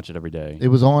 I didn't watch it every day. It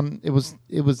was on. It was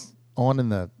on in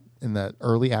the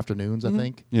early afternoons. I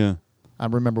think Yeah. I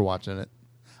remember watching it.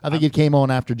 I think it came on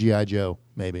after G.I. Joe,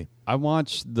 maybe. I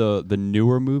watched the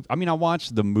newer movie. I mean, I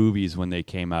watched the movies when they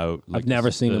came out. Like I've never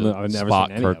seen them. I've never Spock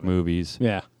seen any Kirk of it. movies,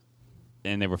 Yeah.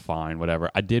 and they were fine. Whatever.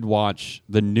 I did watch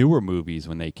the newer movies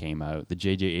when they came out, the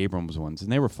J.J. Abrams ones,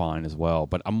 and they were fine as well.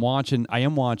 But I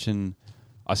am watching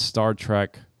a Star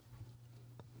Trek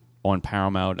on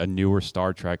Paramount, a newer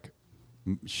Star Trek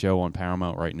show on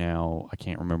Paramount right now. I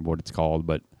can't remember what it's called,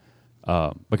 but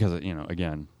because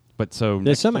again. But so There's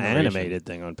Next some Generation, animated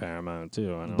thing on Paramount,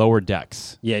 too. I don't Lower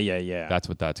Decks. Yeah. That's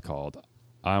what that's called.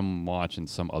 I'm watching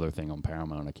some other thing on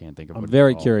Paramount. I can't think of. I'm what it's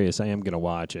very called. curious. I am going to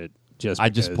watch it. I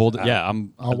just because pulled it. Yeah,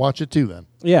 I'm. I'll watch it too. Then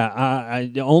Yeah,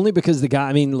 I only because the guy.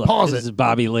 I mean, look, Pause this it. is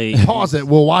Bobby Lee. pause it.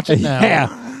 We'll watch it now.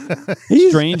 Yeah, he's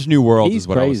Strange New World he's is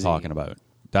what I was crazy. talking about.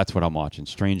 That's what I'm watching.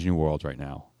 Strange New World right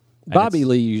now. Bobby it's-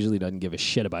 Lee usually doesn't give a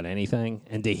shit about anything,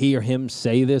 and to hear him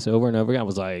say this over and over again, I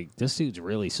was like, this dude's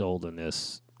really sold in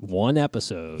this one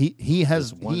episode. He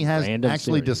has This one actually random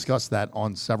series. discussed that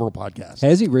on several podcasts.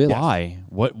 Has he really? Why?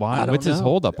 Why? I don't What's his know.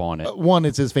 hold up on it? One,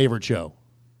 it's his favorite show.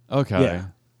 Okay. Yeah.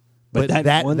 But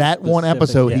that one specific-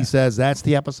 episode, yeah. he says that's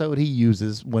the episode he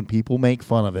uses when people make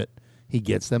fun of it. He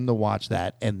gets them to watch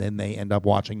that, and then they end up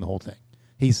watching the whole thing.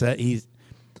 He said he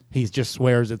just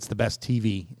swears it's the best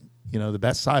TV, the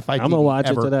best sci-fi I'm gonna watch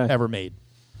it TV today. ever made.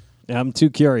 I'm too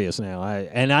curious now.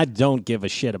 I don't give a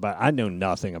shit about. I know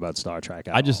nothing about Star Trek.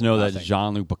 At I just all. know that Nothing.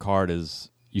 Jean-Luc Picard is.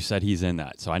 You said he's in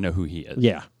that, so I know who he is.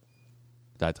 Yeah.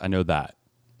 I know that.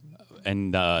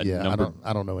 And Yeah,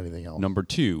 I don't know anything else. number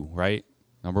 2, right?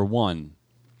 Number 1,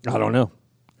 I don't know.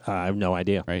 I have no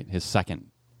idea. right? His second.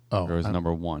 Oh, or his I-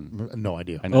 number 1. No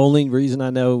idea. I The know. only reason I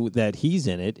know that he's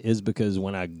in it is because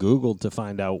when I Googled to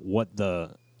find out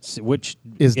which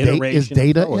Is iteration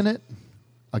Data of- in it?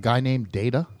 A guy named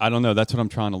Data? I don't know. That's what I'm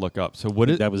trying to look up. So what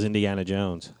is That was Indiana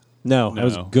Jones. No, that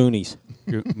was No. Goonies.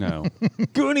 no?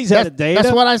 Goonies had a Data.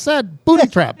 That's what I said. Booty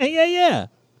trap. Yeah.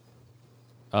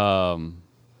 All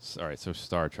right. So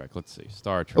Star Trek. Let's see.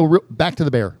 Star Trek. Oh, back to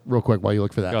the bear, real quick, while you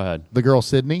look for that. Go ahead. The girl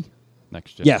Sydney.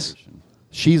 Next Yes. generation.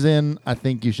 She's in. I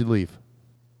think you should leave.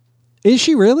 Is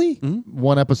she really?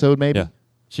 One episode, maybe. Yeah,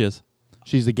 she is.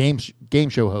 She's the game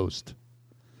show host.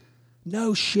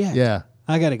 No shit. Yeah,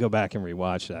 I got to go back and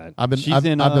rewatch that. I've been She's I've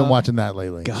in, been watching that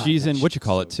lately. God. She's in that what you shit's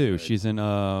call it so too. good. She's in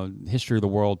History of the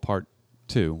World Part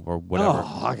 2 or whatever.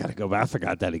 Oh, I got to go back. I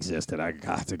forgot that existed. I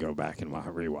got to go back and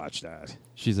rewatch that.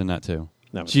 She's in that too.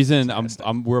 That was She's in. fantastic.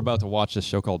 We're about to watch this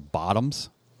show called Bottoms.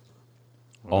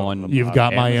 On You've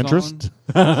got my Amazon. interest.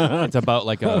 It's about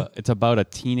It's about a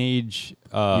teenage.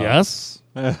 Yes.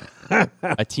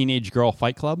 A teenage girl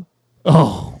fight club.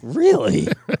 Oh, Really?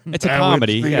 It's a That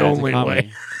comedy. was the Yeah, it's a only comedy.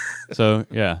 way. So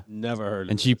yeah, Never heard of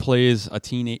and it. she plays a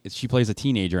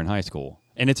teenager in high school,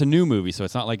 and it's a new movie, so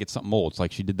it's not like it's something old. It's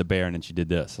like she did The Bear and then she did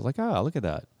this. I was like, oh, look at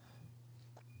that.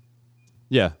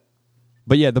 Yeah,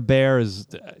 but yeah, The Bear is.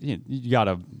 You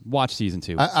gotta watch season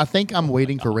 2. I think I'm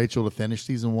waiting for Rachel to finish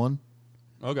season 1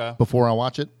 Okay. before I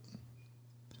watch it,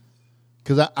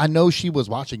 because I know she was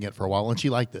watching it for a while and she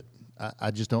liked it.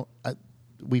 I just don't.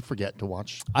 We forget to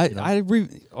watch. We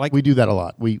We do that a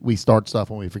lot. We start stuff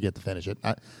and we forget to finish it.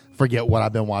 I forget what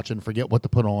I've been watching. Forget what to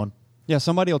put on. Yeah,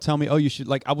 somebody will tell me, oh, you should,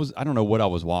 I don't know what I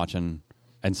was watching,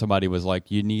 and somebody was like,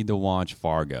 you need to watch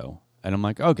Fargo. And I'm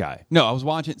like, okay. No, I was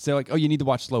watching, so like, oh, you need to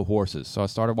watch Slow Horses. So I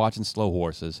started watching Slow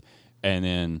Horses, and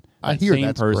then I that hear same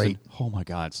that's person, great. oh my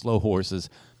God, Slow Horses.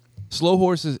 Slow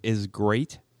Horses is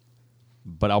great,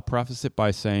 but I'll preface it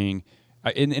by saying,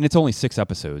 and it's only 6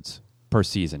 episodes per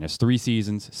season. There's 3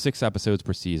 seasons, 6 episodes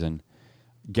per season.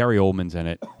 Gary Oldman's in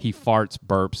it. He farts,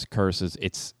 burps, curses.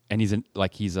 He's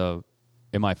a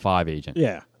MI5 agent.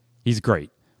 Yeah. He's great.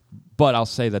 But I'll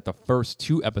say that the first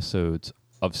 2 episodes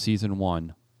of season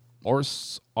 1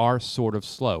 are sort of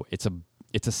slow. It's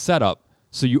a setup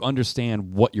so you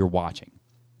understand what you're watching.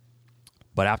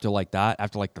 But after the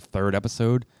 3rd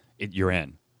episode, you're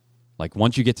in. Like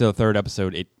once you get to the 3rd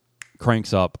episode, it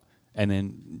cranks up, and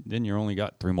then you're only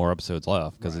got 3 more episodes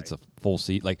left because it's a full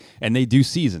season. And they do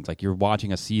seasons. Like you're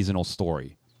watching a seasonal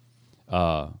story.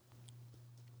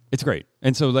 It's great.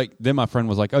 And so then my friend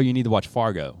was like, oh, you need to watch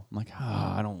Fargo. I'm like,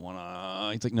 I don't want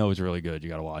to. He's like, no, it's really good. You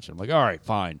got to watch it. I'm like, all right,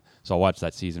 fine. So I watched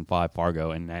that season 5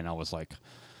 Fargo, and then I was like,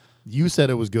 You said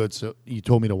it was good, so you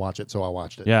told me to watch it, so I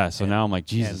watched it. yeah. So now I'm like,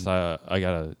 Jesus, I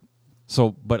gotta.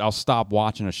 So, but I'll stop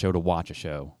watching a show to watch a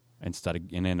show and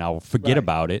then I'll forget Right.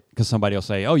 about it because somebody will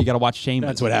say, oh, you got to watch Shameless.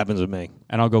 That's what happens with me.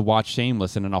 And I'll go watch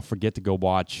Shameless, and then I'll forget to go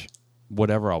watch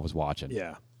whatever I was watching.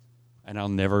 Yeah. And I'll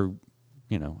never,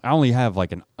 I only have I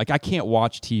can't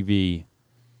watch TV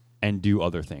and do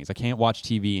other things. I can't watch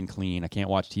TV and clean. I can't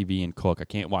watch TV and cook. I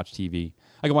can't watch TV.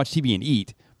 I can watch TV and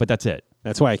eat, but that's it.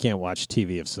 That's why I can't watch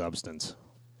TV of substance,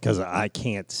 because I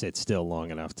can't sit still long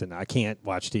enough to. I can't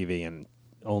watch TV and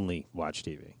only watch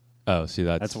TV. Oh, see,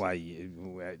 That's why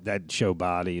that show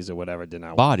Bodies or whatever did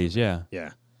not. Bodies, yeah.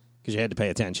 Yeah, because you had to pay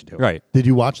attention to it. Right. Did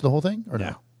you watch the whole thing or No.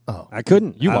 no? Oh, I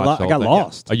couldn't. You I watched the I whole got thing.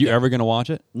 lost. Are you ever going to watch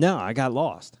it? No, I got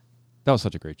lost. That was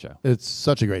such a great show. it's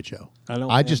such a great show.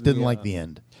 I just have didn't the, like the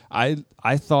end. I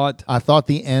thought I thought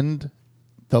the end,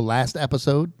 the last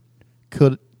episode,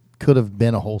 could have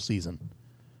been a whole season.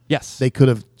 yes. They could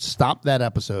have stopped that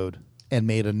episode and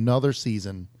made another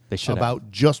season They should have. about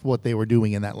just what they were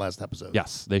doing in that last episode.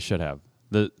 Yes, they should have.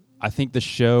 I think the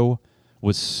show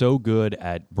was so good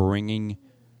at bringing.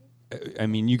 I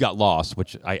mean, you got lost,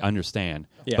 which I understand,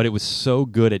 Yeah. but it was so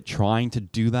good at trying to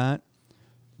do that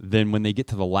then when they get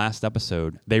to the last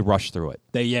episode, they rush through it.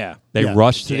 They Yeah.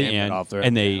 rush to the Jam it end, off there.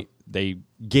 and Yeah. they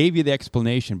gave you the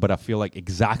explanation, but I feel like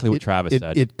exactly what Travis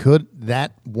said. It could,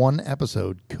 that one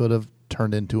episode could have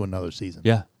turned into another season.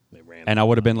 yeah. They ran And I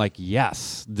would have been like,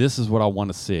 yes, this is what I want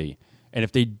to see. And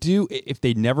if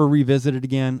they never revisit it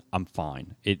again, I'm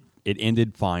fine. It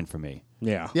ended fine for me.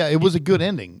 Yeah. Yeah, it was a good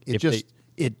ending. It If just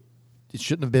it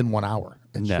shouldn't have been 1 hour.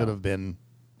 It No. should have been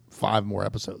 5 more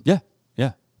episodes. Yeah,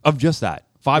 yeah. Of just that.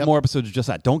 5 Yep. more episodes of just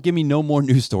that. Don't give me no more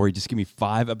news story. Just give me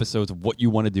 5 episodes of what you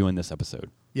want to do in this episode.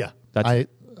 Yeah, That's-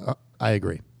 I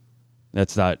agree.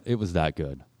 That's not. It was that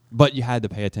good. But you had to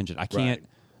pay attention. I can't. Right.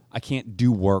 I can't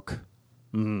do work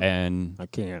and I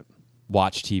can't.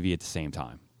 watch TV at the same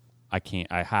time. I can't.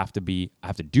 I have to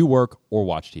do work or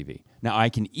watch TV. Now I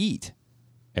can eat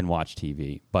and watch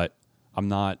TV, but I'm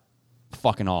not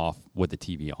fucking off with the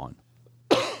TV on.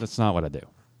 That's not what I do.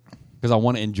 Because I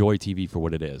want to enjoy TV for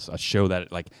what it is. A show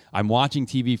that, like, I'm watching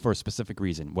TV for a specific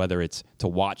reason, whether it's to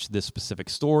watch this specific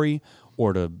story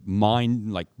or to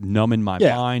numb in my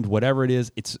Yeah. mind, whatever it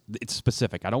is, it's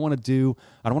specific. I don't want to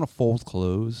fold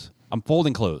clothes. I'm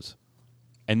folding clothes,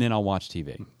 and then I'll watch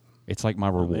TV. It's like my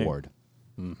reward.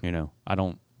 You know, I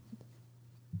don't.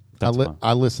 That's fine.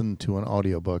 I listened to an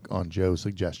audiobook on Joe's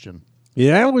suggestion.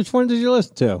 Yeah, which one did you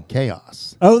listen to?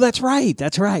 Chaos. Oh, that's right.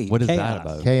 That's right. What is that Chaos.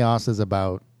 about? Chaos is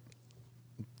about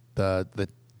the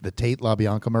Tate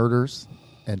LaBianca murders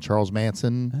and Charles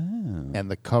Manson and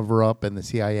the cover up and the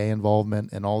CIA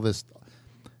involvement and all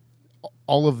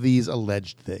of these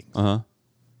alleged things. Uh huh.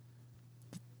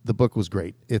 The book was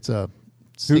great. It's a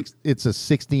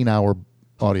 16-hour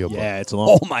audiobook. Yeah, it's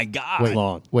long. Oh my god! Wait,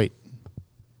 long. wait.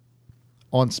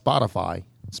 On Spotify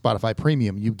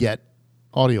Premium, you get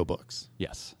audiobooks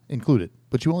Yes. included,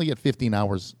 but you only get 15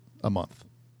 hours a month.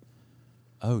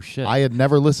 Oh shit! I had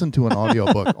never listened to an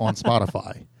audiobook on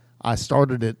Spotify. I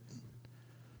started it,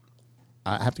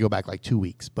 I have to go back like 2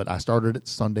 weeks, but I started it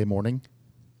Sunday morning,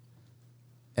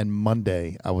 and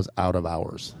Monday I was out of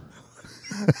hours.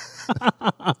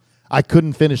 I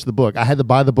couldn't finish the book. I had to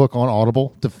buy the book on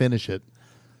Audible to finish it.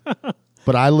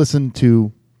 But I listened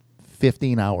to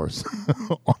 15 hours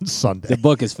on Sunday. The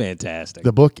book is fantastic.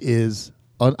 The book is,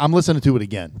 I'm listening to it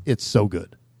again. It's so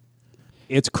good.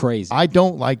 It's crazy. I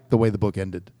don't like the way the book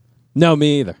ended. No,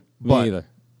 me either. But, Me either.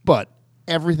 But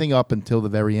everything up until the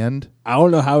very end, I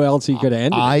don't know how else he could have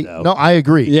ended it, though. No, I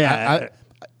agree. Yeah.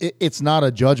 It's not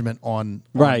a judgment on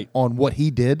Right. on what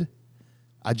he did.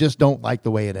 I just don't like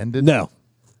the way it ended. No.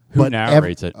 Who but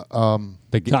narrates it? The author.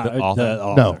 The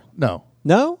author. No.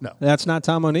 No? No. That's not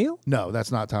Tom O'Neill? No,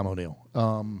 that's not Tom O'Neill.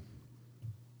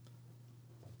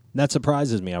 That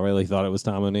surprises me. I really thought it was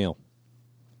Tom O'Neill.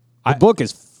 The I- book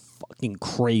is fucking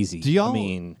crazy. Do y'all? I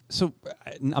mean, so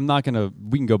I'm not gonna.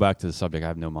 We can go back to the subject. I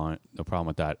have no problem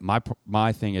with that.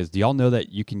 My thing is, do y'all know that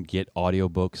you can get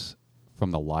audiobooks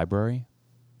from the library,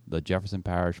 the Jefferson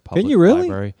Parish Public you really?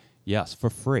 Library? Yes, for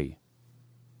free.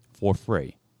 For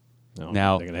free. no,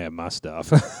 Now- they're going to have my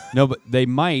stuff. No, but they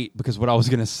might, because what I was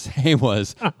gonna say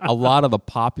was a lot of the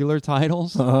popular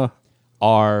titles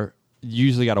are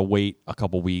usually got to wait a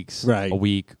couple weeks, Right. a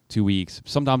week, 2 weeks,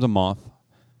 sometimes a month.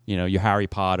 You know, your Harry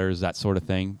Potters, that sort of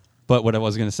thing. But what I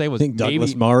was going to say was I think maybe,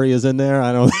 Douglas Murray is in there.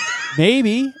 I don't.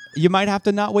 maybe you might have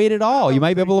to not wait at all. You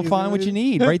might be able to find what you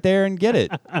need right there and get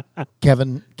it.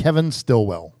 Kevin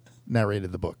Stillwell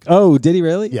narrated the book. Oh, did he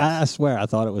really? Yes. I swear, I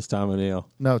thought it was Tom O'Neill.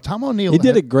 No, Tom O'Neill. He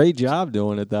did a great job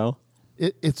doing it, though.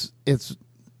 It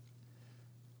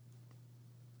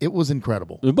was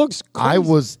incredible. The book's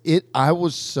crazy. I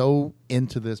was so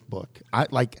into this book.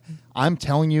 I'm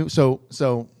telling you. So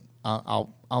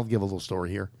I'll give a little story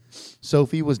here.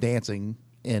 Sophie was dancing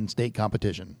in state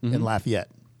competition in Lafayette.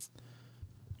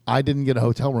 I didn't get a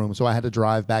hotel room, so I had to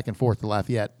drive back and forth to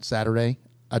Lafayette. Saturday,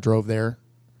 I drove there,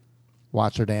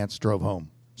 watched her dance, drove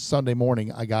home. Sunday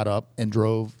morning, I got up and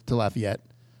drove to Lafayette,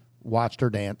 watched her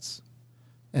dance,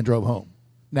 and drove home.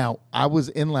 Now, I was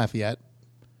in Lafayette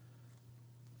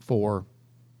for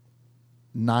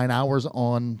 9 hours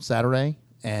on Saturday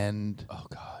and Oh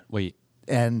God! Wait,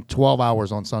 12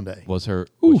 hours on Sunday. was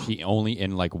she only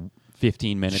in like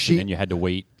 15 minutes, She- and then you had to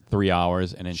wait 3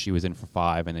 hours, and then she was in for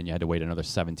 5, and then you had to wait another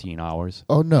 17 hours?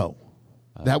 Oh no,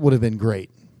 that would have been great.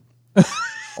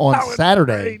 On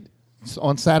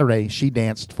Saturday, she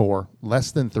danced for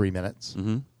less than 3 minutes,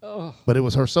 but it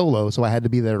was her solo, so I had to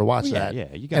be there to watch Well, yeah, that.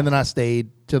 yeah, you got and then it. I stayed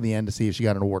till the end to see if she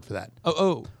got an award for that.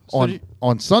 Oh, so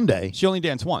On Sunday, she only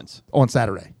danced once on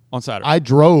Saturday, on Saturday. I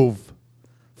drove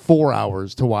 4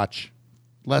 hours to watch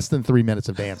less than 3 minutes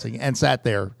of dancing and sat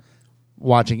there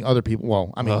watching other people.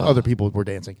 Well, I mean, other people were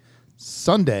dancing.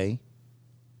 Sunday,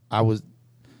 I was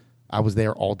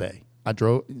there all day.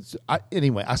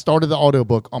 Anyway, I started the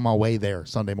audiobook on my way there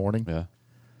Sunday morning. Yeah.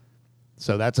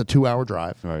 So that's a 2-hour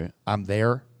drive. Right. I'm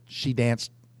there. She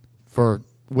danced for,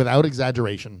 without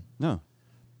exaggeration, No.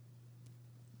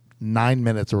 9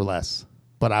 minutes or less.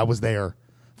 But I was there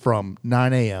from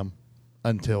 9 a.m.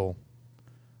 until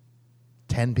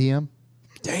 10 p.m.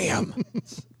 Damn.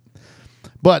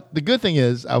 But the good thing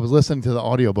is I was listening to the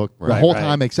audiobook the Right, whole right.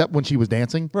 time except when she was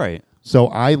dancing. Right. So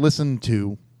I listened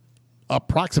to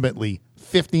approximately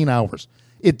 15 hours.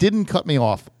 It didn't cut me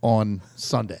off on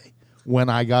Sunday when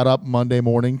I got up Monday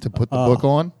morning to put the book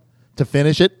on to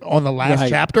finish it on the last Right.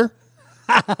 chapter.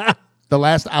 The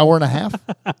last hour and a half,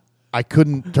 I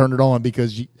couldn't turn it on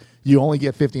because you only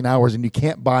get 15 hours and you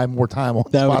can't buy more time on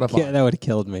Spotify. That would have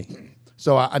killed me.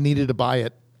 So I needed to buy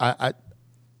it.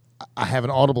 I have an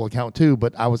Audible account too,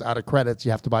 but I was out of credits.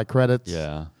 You have to buy credits.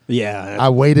 Yeah. Yeah. I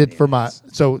waited for my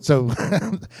so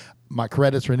my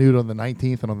credits renewed on the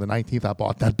 19th, and on the 19th I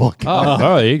bought that book Oh,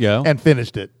 there you go. and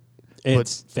finished it.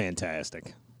 It's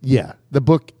fantastic. Yeah, the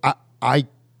book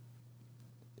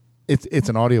it's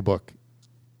an audiobook.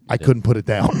 I couldn't put it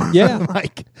down. Yeah.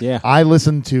 Yeah. I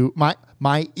listened to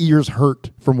my ears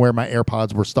hurt from where my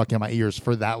AirPods were stuck in my ears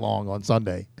for that long on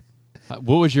Sunday.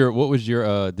 What was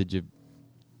your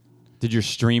did your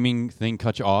streaming thing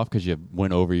cut you off because you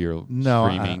went over your No,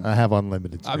 streaming? I have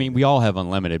unlimited. I mean, we all have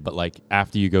unlimited, but like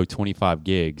after you go 25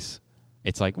 gigs,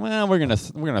 it's like, well, we're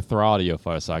gonna throttle you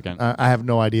for a second. I have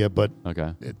no idea, but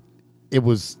Okay. it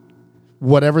was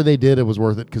whatever they did. It was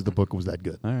worth it because the book was that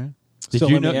good. All right. Did So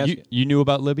you let me know ask you knew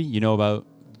about Libby? You know about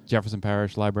Jefferson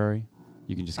Parish Library?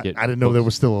 You can just get. I didn't know there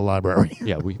was still a library.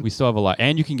 Yeah, we still have a lot,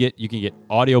 and you can get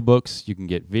audiobooks, you can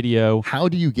get video. How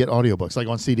do you get audiobooks? Like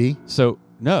on CD? So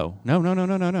no.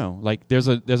 Like there's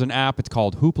an app. It's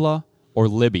called Hoopla or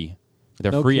Libby.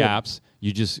 They're No free kidding. apps.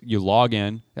 You log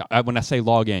in. When I say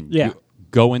log in, Yeah. you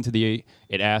go into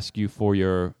it asks you for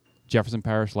your Jefferson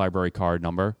Parish Library card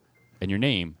number and your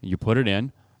name. You put it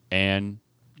in, and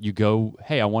you go,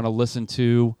 hey, I want to listen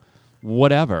to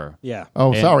whatever. Yeah.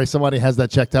 Oh, And- sorry. Somebody has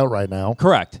that checked out right now.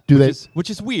 Correct. Do which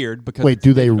is weird because Wait, it's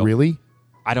do they digital. really?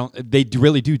 I don't. They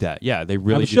really do that. Yeah, they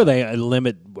really. I'm do sure that. they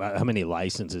limit how many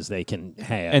licenses they can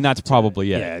have. And that's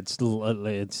probably it. Yeah, it's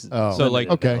Oh. So like,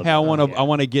 Okay. hey, I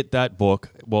want to get that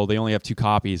book. Well, they only have 2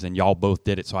 copies, and y'all both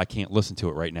did it, so I can't listen to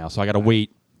it right now. So I got to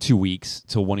wait 2 weeks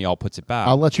till one of y'all puts it back.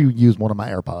 I'll let you use one of my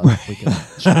AirPods. We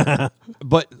can-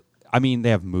 But I mean,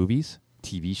 they have movies,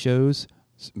 TV shows,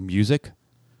 music,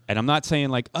 and I'm not saying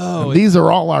like, oh, These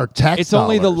are all our tax it's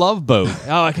only the dollars. Love Boat.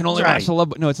 Oh, I can only Right. watch the Love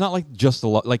Boat. No, it's not like just the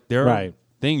love. Like there are Right.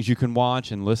 things you can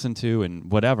watch and listen to and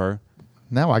whatever.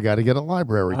 Now I got to get a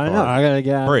library I card. know. I gotta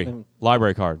get Free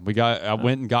library card. I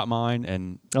went and got mine,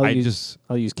 and I'll I use just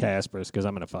I'll use Casper's because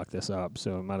I'm gonna fuck this up.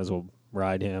 So I might as well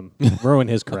ride him, ruin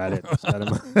his credit. Instead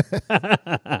of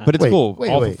but it's Wait, cool, wait,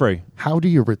 all wait. for free. How do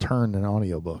you return an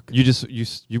audiobook? You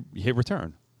hit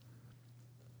return,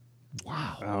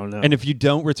 Wow. I don't know. and if you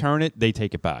don't return it, they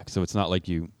take it back. So it's not like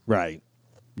right.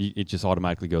 it just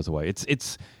automatically goes away.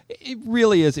 It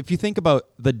really is. If you think about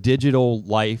the digital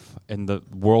life and the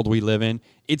world we live in,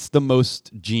 it's the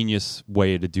most genius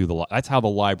way to do that's how the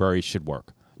library should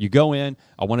work. You go in,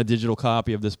 I want a digital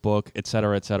copy of this book, et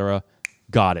cetera, et cetera.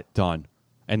 Got it, done.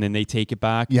 And then they take it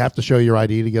back. You have to show your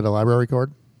ID to get a library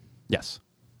card? Yes.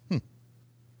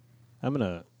 I'm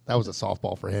gonna. That was a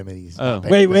softball for him. And he's Oh. not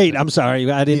paying Wait. attention. I'm sorry.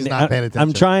 I didn't. He's not paying I'm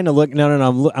attention. trying to look.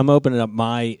 No. I'm opening up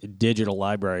my digital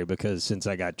library because since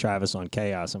I got Travis on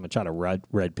Chaos, I'm gonna try to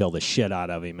red pill the shit out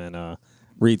of him and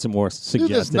read some more Dude,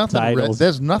 suggested titles.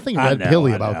 there's nothing I red know,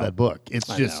 pilly I about know. that book. It's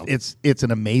I just know. it's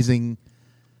an amazingly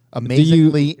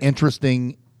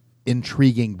interesting,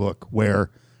 intriguing book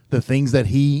where the things that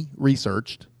he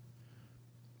researched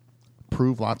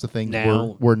prove lots of things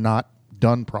Now- were not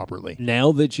done properly.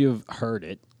 Now that you've heard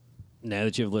it, now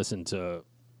that you've listened to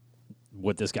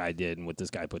what this guy did and what this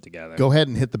guy put together, Go ahead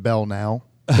and hit the bell now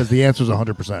because the answer is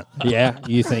 100%. yeah,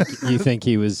 you think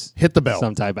he was Hit the bell.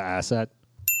 some type of asset?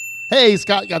 Hey,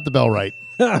 Scott got the bell right.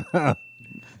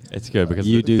 It's good because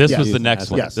You do this use was the an next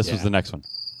asset. one. Yes. This was Yeah. the next one.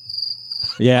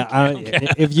 Yeah,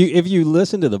 if you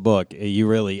listen to the book, you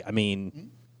really, I mean,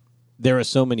 there are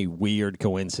so many weird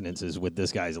coincidences with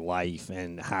this guy's life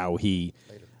and how he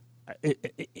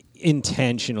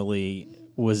intentionally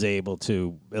was able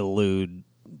to elude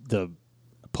the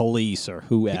police or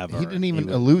whoever. He didn't even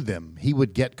would- elude them. He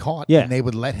would get caught Yeah. and they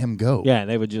would let him go Yeah,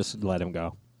 they would just let him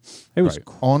go. It was Right.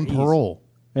 on crazy. parole.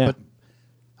 Yeah. But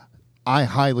I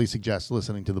highly suggest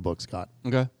listening to the book, Scott.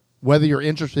 Okay. Whether you're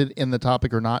interested in the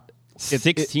topic or not, it's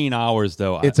 16 hours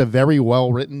though. it's a very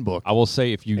well written book. I will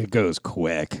say if you It goes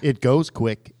quick. It goes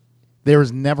quick. There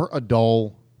is never a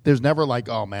dull There's never like,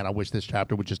 oh man, I wish this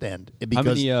chapter would just end. Because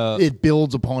many, it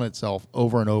builds upon itself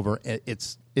over and over.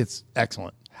 It's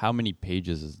excellent. How many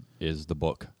pages is the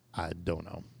book? I don't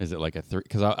know. Is it like a 3?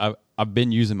 Because I've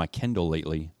been using my Kindle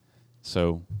lately,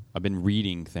 so I've been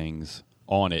reading things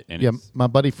on it. And Yeah, it's, my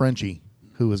buddy Frenchie,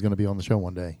 who is going to be on the show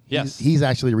one day. Yes. he's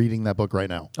actually reading that book right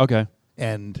now. okay.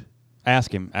 And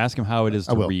Ask him how it is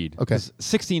I to will. read. Okay. 'Cause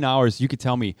 16 hours, you could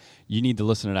tell me you need to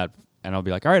listen to that, and I'll be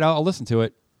like, all right, I'll listen to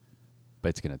it. But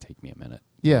it's going to take me a minute.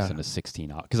 To Yeah. listen to 16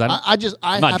 hours. Because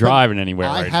I'm not driving anywhere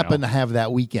I right happen now. to have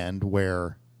that weekend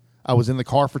where I was in the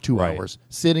car for 2 Right. hours,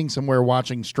 sitting somewhere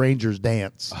watching strangers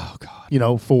dance. Oh, God. You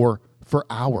know, for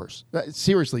hours.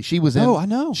 Seriously, she was in. Oh, I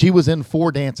know. She was in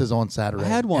 4 dances on Saturday. I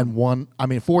had one.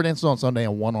 And 4 dances on Sunday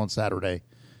and 1 on Saturday.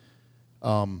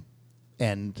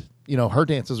 And you know, her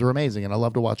dances are amazing, and I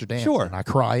love to watch her dance. Sure. And I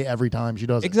cry every time she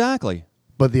does it. Exactly.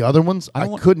 But the other ones, I I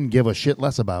don't want- couldn't give a shit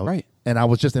less about. Right. And I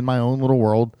was just in my own little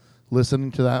world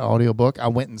listening to that audiobook. I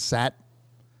went and sat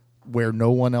where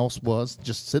no one else was,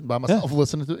 just sitting by myself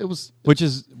listening to it. It was Which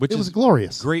is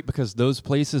glorious. Great, because those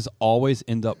places always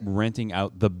end up renting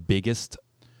out the biggest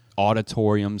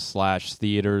auditoriums /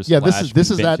 theaters. Yeah, this / is that-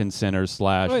 convention centers /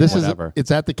 This whatever.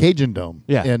 it's at the Cajun Dome.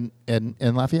 Yeah. in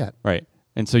Lafayette. Right.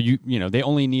 And so you know they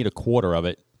only need a quarter of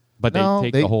it, but they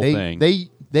take the whole thing.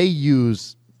 They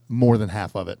use more than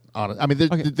half of it. I mean,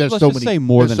 Okay, there's let's so just many. say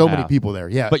more there's than so many half. people there.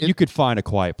 Yeah, but you could find a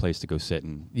quiet place to go sit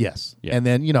and yes, Yeah. and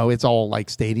then it's all like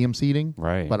stadium seating.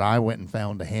 Right. But I went and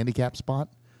found a handicap spot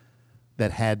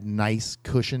that had nice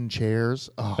cushion chairs.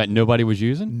 Oh, that nobody was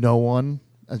using. no one.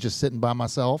 I was just sitting by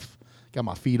myself. Got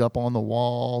my feet up on the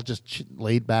wall, just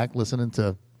laid back, listening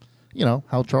to,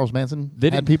 how Charles Manson They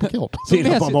had didn't- people killed. Sitting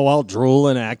Yeah, up on the wall,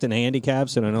 drooling, acting handicapped,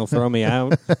 so don't throw me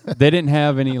out. They didn't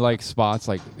have any like spots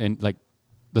like in like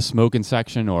the smoking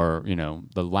section or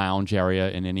the lounge area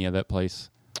in any of that place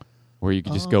where you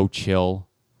could just go chill.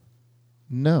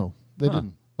 No, they Huh.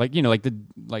 didn't. Like what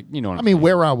I I'm mean, saying.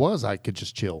 where I was, I could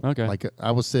just chill. Okay. Like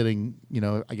I was sitting,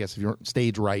 I guess if you're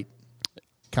stage right,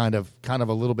 kind of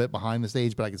a little bit behind the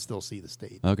stage, but I could still see the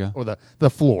stage. Okay. Or the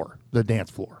floor, the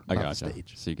dance floor, I not gotcha. the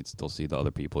stage. So you could still see the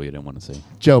other people you didn't want to see.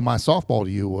 Joe, my softball to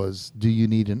you was, do you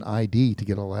need an ID to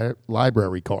get a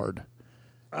library card?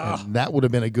 And that would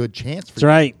have been a good chance for That's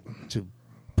right. you to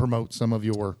promote some of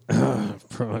your.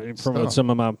 Promote some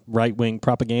of my right wing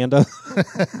propaganda.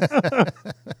 I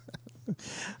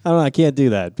don't know. I can't do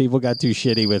that. People got too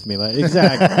shitty with me. Like,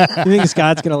 exactly. You think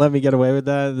Scott's going to let me get away with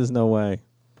that? There's no way.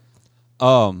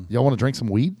 Y'all want to drink some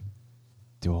weed?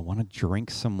 Do I want to drink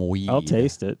some weed? I'll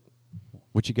taste it.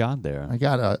 What you got there? I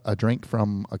got a drink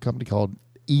from a company called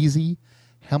Easy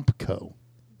Hemp Co.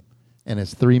 And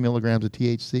it's 3 milligrams of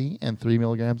THC and 3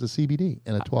 milligrams of CBD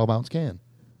in a 12-ounce can.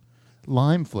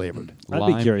 Lime flavored. I'd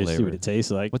Lime be curious to see flavored. what it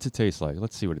tastes like. What's it taste like?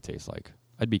 Let's see what it tastes like.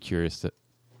 I'd be curious to.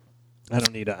 I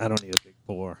don't need a big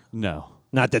pour. No.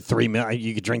 Not that 3 mil.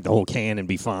 You could drink the whole can and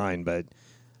be fine, but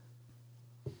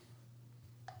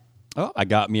Oh, I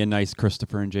got me a nice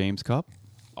Christopher and James cup.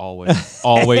 Always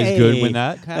good when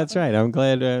that happens. That's right. I'm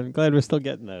glad we're still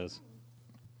getting those.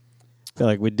 Feel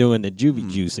like we're doing the Juvie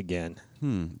juice again.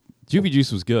 Juvie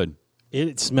juice was good.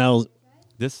 It smells.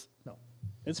 This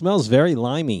It smells very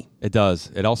limey. it does.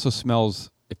 It also smells.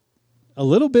 A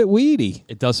little bit weedy.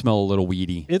 It does smell a little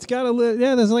weedy. It's got a little.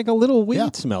 Yeah, there's like a little weed Yeah.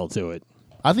 smell to it.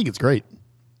 I think it's great.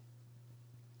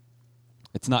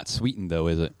 It's not sweetened though,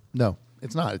 is it? No,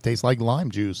 it's not. It tastes like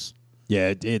lime juice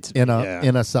Yeah, it's in a yeah.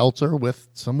 in a seltzer with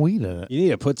some weed in it. You need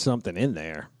to put something in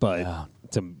there, but Yeah.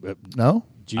 to No?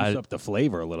 juice I- up the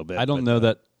flavor a little bit. I don't but, know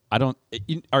that. I don't.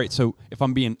 All right. So if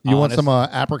I'm being You want honest, some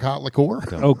apricot liqueur?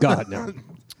 Oh God, no.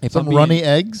 if Some I'm being, runny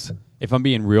eggs? If I'm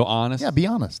being real honest, Yeah, be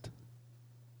honest.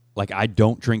 like I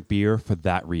don't drink beer for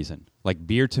that reason. Like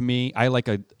beer to me, I like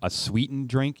a sweetened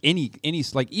drink. Any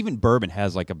like even bourbon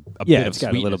has like a Yeah, bit it's of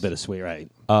got a little sweetness. bit of sweet,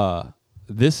 right?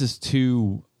 This is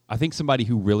too. I think somebody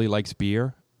who really likes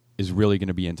beer is really going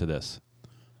to be into this.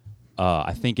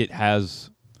 I think it has.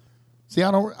 See, I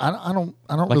don't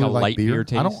Like really a like light beer. beer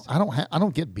taste? I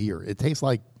don't get beer. It tastes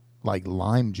like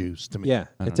lime juice to me. Yeah,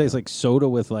 it tastes like soda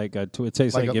with like a. It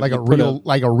tastes Like like, a- if like you a put real-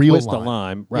 like a real twist lime. of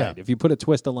lime, right? Yeah. If you put a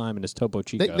twist of lime in this Topo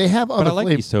Chico, They have other But I like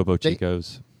flavors. these Topo They-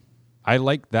 Chicos. I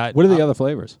like that. What are the other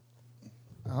flavors?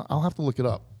 I'll have to look it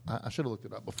up. I should have looked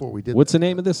it up before we did. What's this. the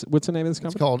name of this? What's the name of this It's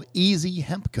company? called Easy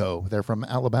Hemp Co. They're from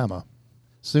Alabama,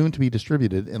 soon to be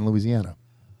distributed in Louisiana.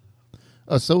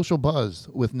 A social buzz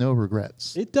with no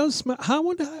regrets. It does smell. I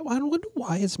wonder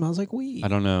why it smells like weed. I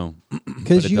don't know.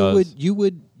 Because But it you does.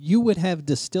 you would have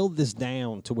distilled this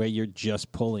down to where you're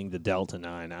just pulling the Delta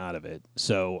 9 out of it.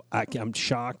 So I'm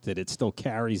shocked that it still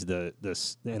carries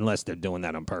this, unless they're doing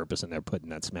that on purpose and they're putting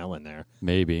that smell in there.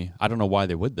 Maybe. I don't know why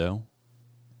they would, though.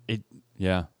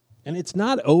 Yeah. And it's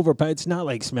not it's not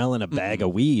like smelling a bag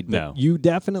of weed, but No. you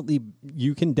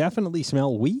can definitely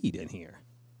smell weed in here.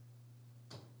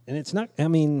 And it's not, I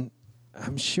mean,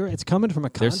 I'm sure it's coming from a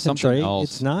There's something concentrate. else.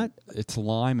 It's not. It's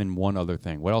lime and one other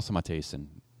thing. What else am I tasting?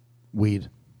 Weed.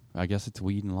 I guess it's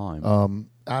weed and lime.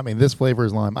 I mean, this flavor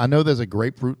is lime. I know there's a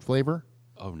grapefruit flavor.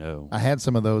 Oh, no. I had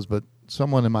some of those, but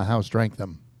someone in my house drank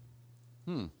them.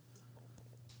 And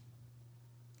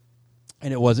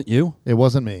it wasn't you? It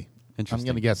wasn't me. I'm Interesting.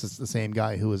 going to guess it's the same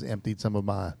guy who has emptied some of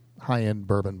my high-end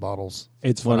bourbon bottles.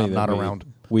 It's when funny I'm that not around.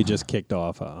 we just kicked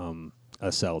off a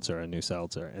new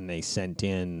seltzer, and they sent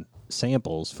in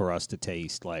samples for us to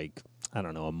taste like, I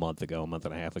don't know, a month and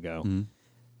a half ago.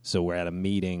 So we're at a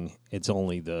meeting. It's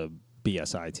only the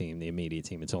BSI team, the immediate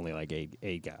team. It's only like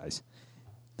eight guys.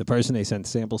 The person they sent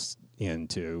samples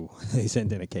into, they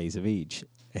sent in a case of each.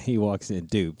 He walks in,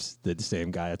 Dupes, the same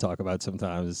guy I talk about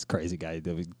sometimes, this crazy guy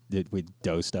that we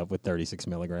dosed up with 36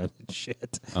 milligrams and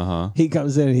shit. He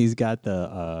comes in and he's got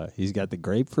the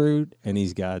grapefruit and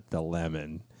he's got the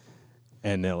lemon.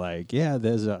 And they're like, yeah,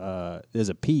 there's a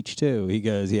peach too. He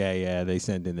goes, yeah, they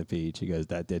sent in the peach. He goes,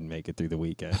 that didn't make it through the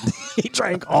weekend. He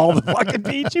drank all the fucking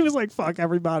peach. He was like, fuck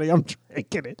everybody, I'm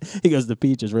drinking it. He goes, the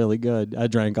peach is really good. I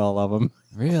drank all of them.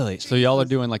 Really? So y'all are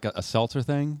doing like a seltzer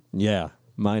thing? Yeah.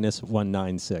 Minus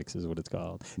 196 is what it's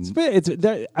called.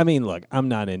 I mean, look, I'm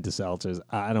not into seltzers.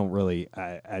 I don't really,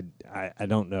 I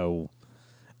don't know.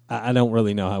 I don't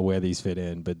really know where these fit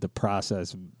in, but the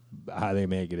process, how they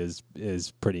make it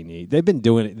is pretty neat. They've been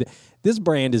doing it. This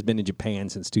brand has been in Japan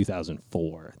since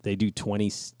 2004. They do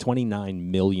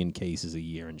 29 million cases a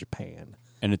year in Japan.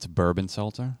 And it's bourbon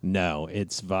seltzer? No,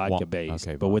 it's vodka based.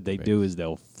 okay, but what they vodka do is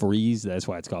they'll freeze. That's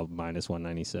why it's called minus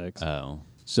 196. Oh.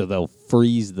 So they'll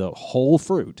freeze the whole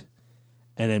fruit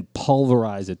and then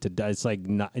pulverize it to dust.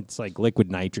 It's like liquid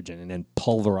nitrogen, and then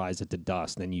pulverize it to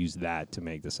dust, and then use that to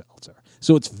make the seltzer.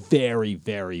 So it's very,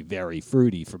 very, very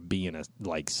fruity for being a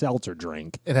seltzer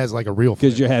drink. It has like a real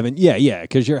Because flavor.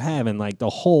 you're having like the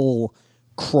whole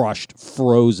crushed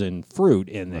frozen fruit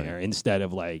in there instead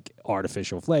of like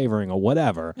artificial flavoring or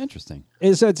whatever. Interesting.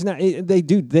 And so it's not. They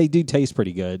do taste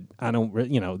pretty good. I don't.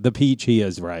 The peach. He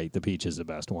is right. The peach is the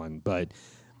best one. But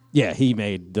yeah, he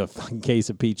made the fucking case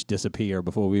of peach disappear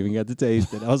before we even got to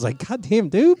taste it. I was like, God damn,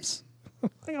 Dupes!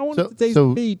 I wanted to taste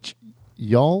the peach.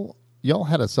 Y'all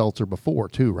had a seltzer before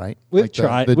too, right? We've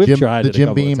tried. the We've Jim, tried the it a Jim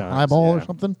couple of Beam times, highball yeah. or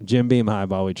something. Jim Beam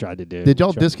highball. We tried to do. Did y'all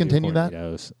We tried to do discontinue that?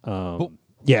 Hornitos.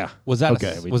 Yeah. Was that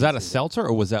Okay. was that a seltzer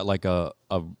or was that like a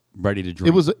ready to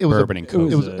drink? It was bourbon a, and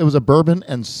Coke? it was a bourbon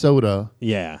and soda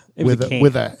Yeah. It was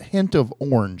with a hint of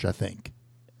orange, I think,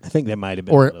 I think that might have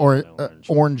been or a little bit orange.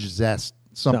 orange zest,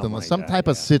 Something like some that, type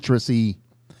of yeah. citrusy.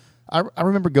 I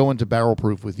remember going to Barrel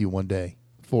Proof with you one day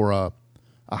for a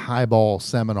highball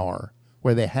seminar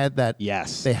where they had that.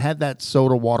 Yes. They had that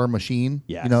soda water machine.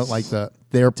 Yes. You know, like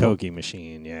their Toki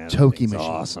machine. Yeah. that Toki thing's machine.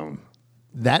 Awesome.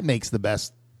 that makes the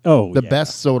best. Oh, the yeah.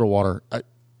 best soda water.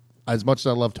 As much as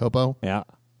I love Topo, Yeah.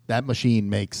 that machine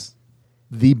makes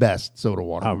the best soda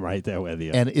water. I'm right there with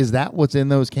you. And is that what's in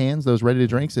those cans, those ready to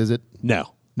drinks? Is it?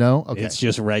 No. No? Okay. It's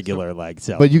just regular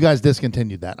seltzer. But you guys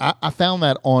discontinued that. I found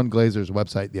that on Glazer's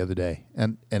website the other day,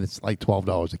 and it's like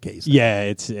 $12 a case. Yeah,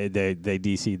 it's they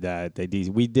DC'd that.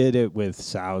 We did it with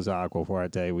Sal's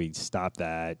Aquaforte. We stopped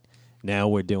that. Now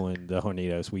we're doing the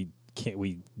Hornitos. We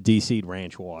DC'd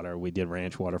Ranch Water. We did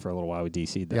Ranch Water for a little while. We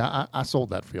DC'd that. Yeah, I sold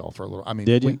that for y'all for a little. I mean,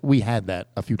 Did you? We had that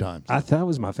a few times. I thought it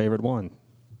was my favorite one,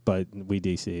 but we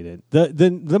DC'd it.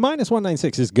 The minus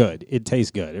 196 is good. It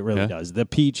tastes good. It really Yeah. does. The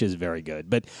peach is very good.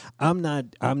 But I'm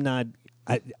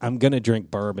gonna drink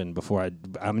bourbon before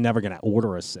I'm never gonna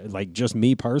order just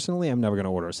me personally. I'm never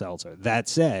gonna order a seltzer. That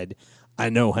said, I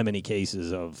know how many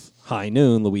cases of High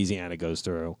Noon Louisiana goes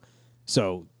through,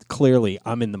 so clearly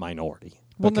I'm in the minority.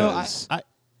 Well, no, because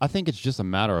I think it's just a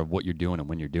matter of what you're doing and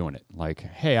when you're doing it. Like,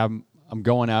 hey, I'm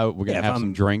going out. We're gonna if have I'm-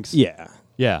 some drinks. Yeah.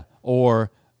 Yeah.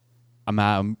 Or I'm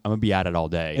gonna be at it all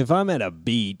day. If I'm at a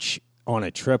beach on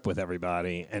a trip with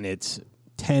everybody and it's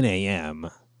 10 a.m.,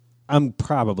 I'm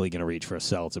probably going to reach for a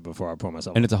seltzer before I pour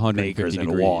myself And it's 150 Makers in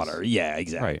degrees. water. Yeah,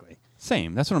 exactly. Right.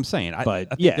 Same. That's what I'm saying. But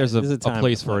I think yeah, there's a time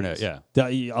place and for place. it.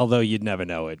 Yeah. Although you'd never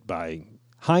know it by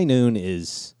High Noon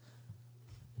is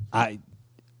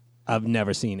I've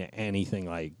never seen anything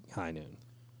like High Noon.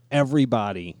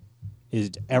 Everybody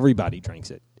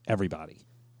drinks it. Everybody.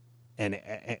 And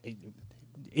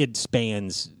it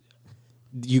spans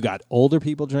you got older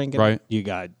people drinking Right. it. You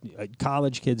got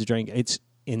college kids drinking. It's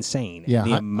insane. Yeah,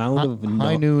 the amount of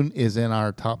High Noon is in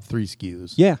our top 3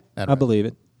 SKUs. Yeah, at I Red. believe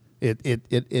it.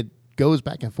 It goes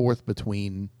back and forth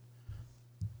between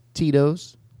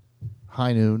Tito's,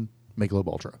 High Noon, Michelob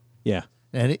Ultra. Yeah.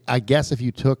 And I guess if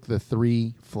you took the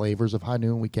 3 flavors of High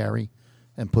Noon we carry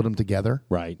and put them together,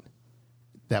 Right.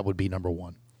 that would be number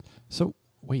 1. So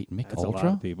wait, Mick That's a lot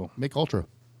Ultra? of people. Mick Ultra.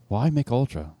 Why Mick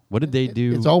Ultra? What did they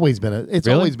do? It's always been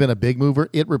Really? always been a big mover.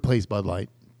 It replaced Bud Light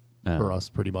Oh. for us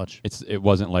pretty much. It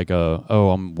wasn't like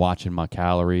I'm watching my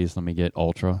calories. Let me get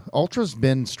Ultra. Ultra's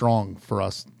been strong for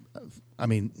us. I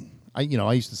mean, I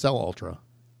used to sell Ultra.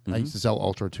 I used to sell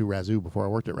Ultra to Razoo before I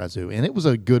worked at Razoo, and it was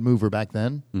a good mover back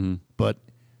then. But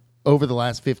over the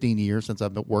last 15 years since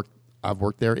I've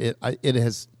worked there, it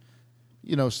has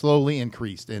slowly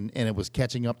increased, and it was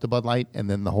catching up to Bud Light, and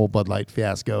then the whole Bud Light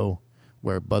fiasco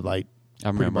where Bud Light I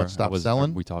pretty remember. much stopped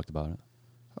selling. We talked about it.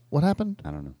 What happened? I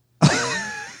don't know.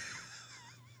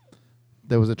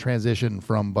 There was a transition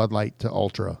from Bud Light to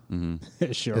Ultra.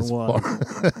 It sure as was.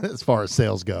 far, as far as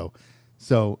sales go.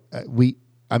 So we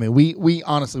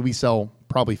honestly we sell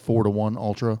probably 4-1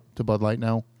 Ultra to Bud Light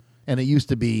now, and it used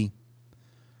to be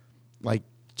like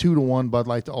 2-1 Bud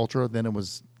Light to Ultra. Then it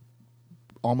was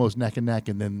almost neck and neck,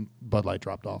 and then Bud Light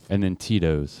dropped off. And then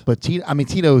Tito's. But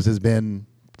Tito's has been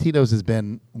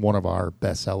one of our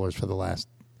best sellers for the last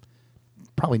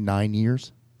probably 9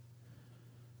 years.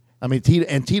 I mean,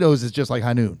 Tito's is just like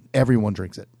High Noon. Everyone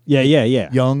drinks it. Yeah.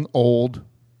 Young, old,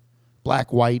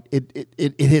 black, white.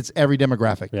 It hits every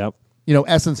demographic. Yep.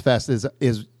 Essence Fest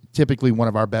is typically one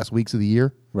of our best weeks of the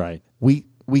year. Right.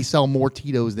 We sell more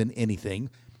Tito's than anything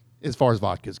as far as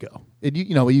vodkas go. It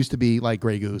used to be like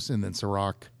Grey Goose and then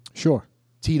Ciroc. Sure.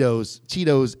 Tito's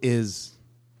is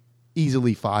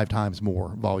easily 5 times more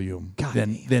volume God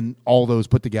than all those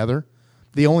put together.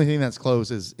 The only thing that's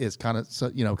close is kind of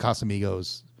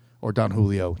Casamigos or Don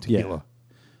Julio tequila. Yeah.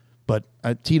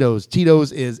 But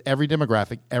Tito's is every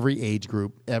demographic, every age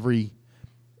group,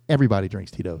 everybody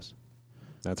drinks Tito's.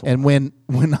 That's And when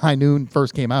High Noon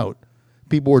first came out,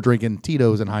 people were drinking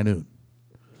Tito's and High Noon,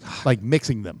 like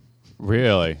mixing them.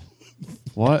 Really?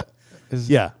 What?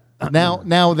 Yeah.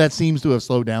 Now that seems to have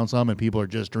slowed down some, and people are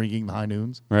just drinking the High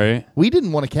Noons. Right? We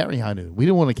didn't want to carry High Noon. We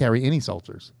didn't want to carry any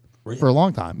seltzers for a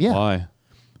long time. Yeah. Why?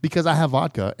 Because I have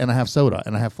vodka and I have soda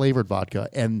and I have flavored vodka,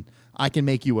 and I can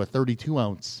make you a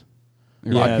 32-ounce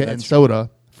Yeah, vodka that's and true. soda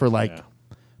for like Yeah.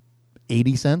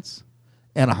 80 cents,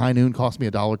 and a High Noon cost me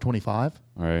 $1.25.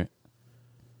 Right.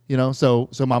 So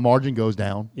my margin goes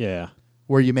down. Yeah.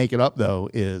 Where you make it up though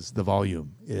is the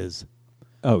volume. Is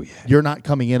Oh yeah. you're not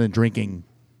coming in and drinking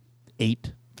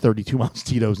 8 32-ounce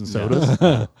Tito's and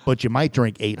sodas, but you might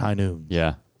drink 8 High Noons.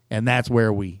 Yeah. And that's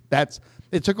where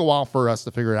it took a while for us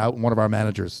to figure it out. And one of our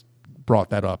managers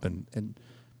brought that up, and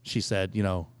she said,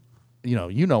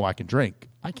 I can drink.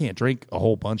 I can't drink a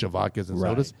whole bunch of vodkas and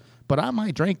Right. sodas, but I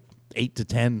might drink 8 to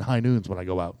 10 High Noons when I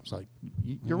go out. It's like,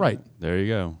 you're right. There you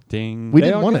go. Ding. We They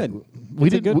didn't are want good. it.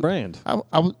 It's a good brand.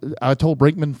 I told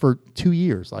Brinkman for 2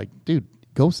 years, like, dude,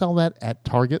 go sell that at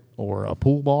Target or a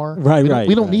pool bar. Right, We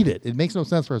don't right. need it. It makes no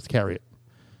sense for us to carry it.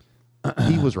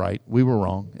 He was right. We were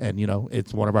wrong. And,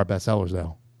 it's one of our best sellers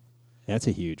now. That's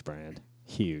a huge brand.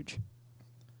 Huge.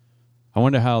 I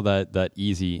wonder how that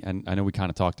easy, and I know we kind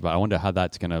of talked about, I wonder how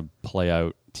that's going to play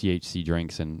out THC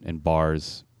drinks and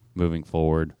bars moving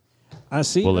forward. I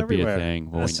see Will it it be a everywhere.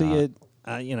 thing? Will I we see not? it.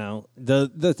 I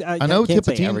know can't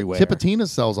say everywhere. Tipatina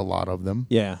sells a lot of them.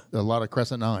 Yeah. A lot of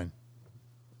Crescent 9.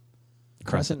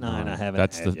 Crescent 9 I haven't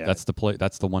That's had the yet.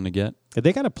 that's the one to get.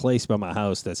 They got a place by my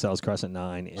house that sells Crescent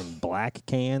 9 in black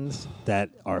cans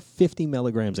that are 50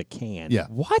 milligrams a can. Yeah.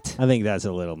 What? I think that's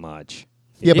a little much.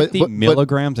 Yeah, 50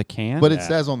 milligrams a can? But it Yeah.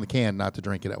 says on the can not to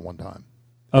drink it at one time.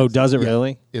 Oh, does it Yeah.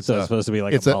 really? So it's supposed to be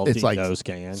like a multi-dose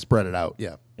can? Spread it out,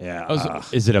 yeah. Yeah. Oh,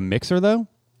 is it a mixer though?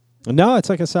 No, it's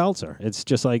like a seltzer. It's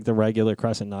just like the regular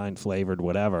Crescent 9 flavored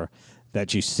whatever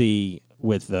that you see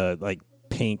with the like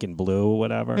pink and blue or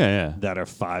whatever. Yeah. That are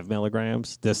 5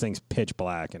 milligrams. This thing's pitch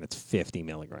black and it's 50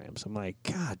 milligrams. I'm like,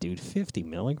 God, dude, 50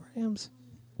 milligrams?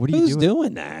 What are you Who's doing?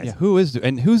 doing that? Yeah, who's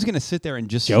and who's going to sit there and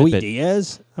just Joey sip it?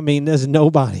 Diaz? I mean, there's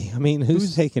nobody. I mean,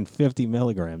 who's taking 50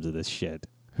 milligrams of this shit?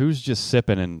 Who's just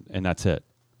sipping and that's it?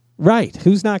 Right.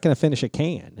 Who's not going to finish a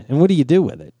can? And what do you do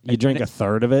with it? You drink a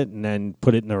third of it and then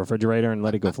put it in the refrigerator and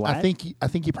let it go flat? I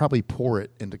think you probably pour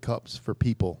it into cups for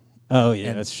people. Oh, yeah,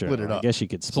 and that's true. split it I up. guess you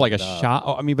could split So like a it up. shot.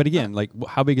 Oh, I mean, but again, like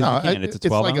how big is the can? It's a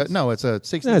 12 like ounce. it's a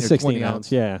 16 No, or 16 20 ounce.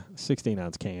 ounce. Yeah, 16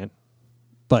 ounce can.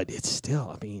 But it's still,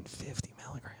 I mean, 50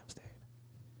 milligrams, dude.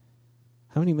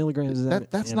 How many milligrams is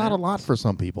that? That's in not a ounce? lot for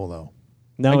some people, though.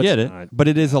 No, I get it's it, not. but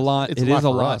it is a lot. It's It a lot is a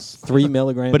for lot. us. 3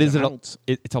 milligrams. But is an it? ounce.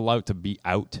 It's a lot to be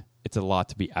out. It's a lot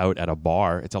to be out at a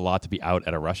bar. It's a lot to be out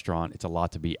at a restaurant. It's a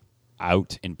lot to be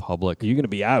out in public. You're gonna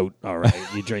be out, all right.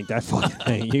 You drink that fucking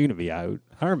thing, you're gonna be out.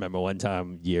 I remember one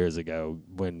time years ago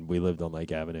when we lived on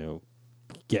Lake Avenue,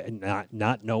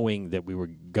 not knowing that we were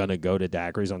gonna go to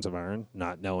Daiquiris on Severn,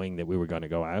 not knowing that we were gonna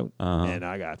go out, and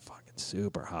I got fucking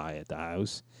super high at the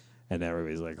house, and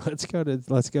everybody's like, "Let's go to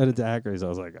Daiquiris." I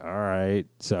was like, "All right."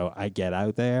 So I get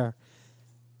out there,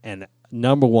 and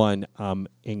number one, I'm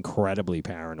incredibly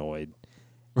paranoid,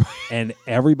 and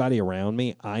everybody around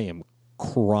me, I am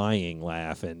crying,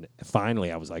 laughing.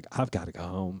 Finally, I was like, I've got to go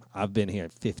home. I've been here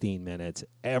 15 minutes.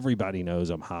 Everybody knows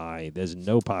I'm high. There's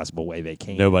no possible way they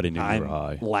can't. Nobody knew you I'm were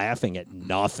high. laughing at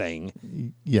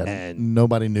nothing. Yeah, And-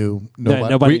 nobody knew.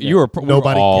 nobody You were. We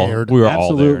Nobody were all, cared. We were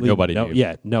all Absolutely. there. Nobody no, knew.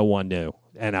 Yeah, no one knew.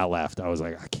 And I left. I was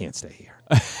like, I can't stay here.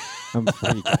 I'm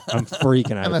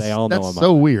freaking out. And that's They all know that's I'm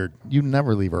so weird. You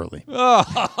never leave early.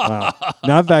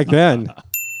 not back then.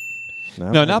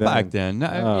 No, not back then. No,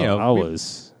 Oh, you know, I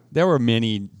was. There were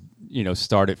many.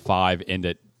 Start at 5, end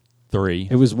at 3.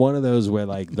 It was one of those where,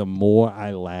 like, the more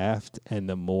I laughed and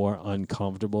the more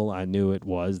uncomfortable I knew it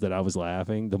was that I was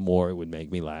laughing, the more it would make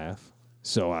me laugh.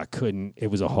 So I couldn't. It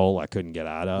was a hole I couldn't get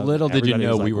out of. Little did you Everybody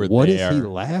know was we like, were What is there. he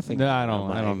laughing? No, at?" I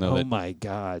don't- I'm I don't like, know Oh that- my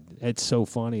god, it's so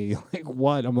funny. Like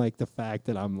what? I'm like the fact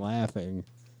that I'm laughing,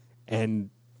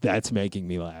 and that's making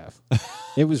me laugh.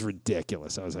 It was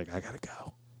ridiculous. I was like, I gotta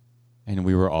go. And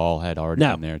we were all had already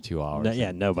No. been there 2 hours. No,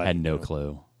 yeah, nobody had no knew.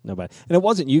 clue. Nobody. And it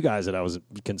wasn't you guys that I was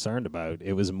concerned about.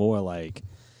 It was more like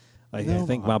I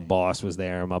think my boss was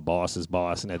there and my boss's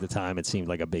boss. And at the time, it seemed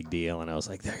like a big deal. And I was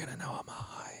like, they're going to know I'm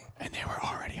high. And they were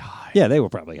already high. Yeah, they were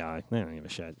probably high. They don't give a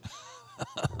shit.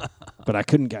 But I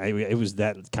couldn't. It was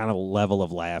that kind of level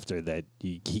of laughter that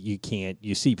you can't.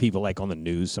 You see people like on the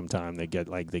news sometime. They get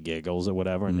like the giggles or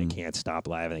whatever, and they can't stop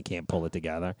laughing. They can't pull it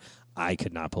together. I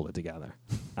could not pull it together.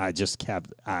 I just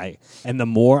kept. And the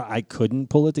more I couldn't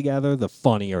pull it together, the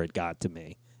funnier it got to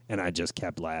me. And I just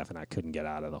kept laughing. I couldn't get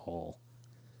out of the hole.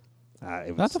 It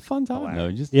was That's a fun time, hilarious.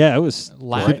 though. Just Yeah, it was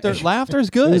laughter. great. Laughter's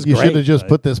good. was You great, should have just but-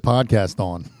 put this podcast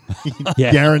on.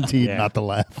 Yeah. Guaranteed Yeah. not to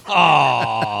laugh.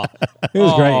 Oh, It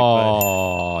was great. But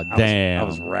oh, damn. I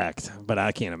was wrecked, but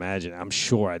I can't imagine. I'm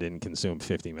sure I didn't consume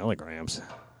 50 milligrams.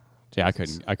 Yeah,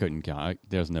 I couldn't count.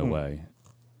 There's no way.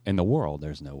 In the world,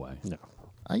 there's no way. No.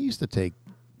 I used to take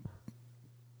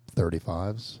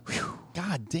 35s.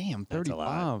 God damn, That's a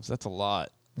lot. 35s. That's a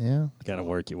lot. Yeah, Got to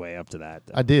work your way up to that.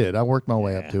 though. I did. I worked my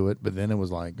way up Yeah. to it, but then it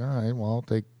was like, all right, well, I'll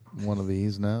take one of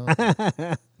these now.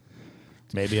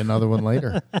 Maybe another one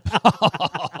later.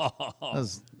 That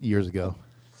was years ago.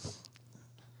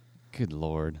 Good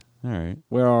Lord. All right.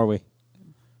 Where are we?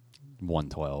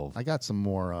 112. I got some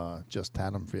more Just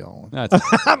Tatum for y'all. That's,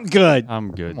 I'm good.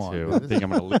 I'm good, Come on. too. I think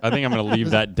I'm gonna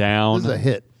leave that down. This is a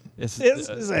hit. It's, This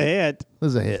is a hit. This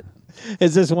is a hit.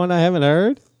 Is this one I haven't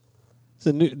heard? Is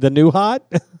the new hot?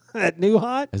 That new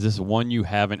hot? Is this one you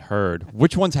haven't heard?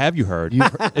 Which ones have you heard?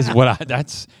 Is what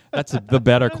that's the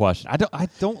better question. I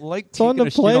don't like on taking the the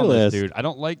shit on this playlist. dude. I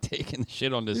don't like taking the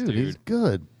shit on this Dude, dude. he's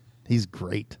good. He's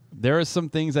great. There are some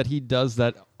things that he does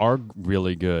that are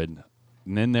really good,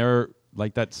 and then there are,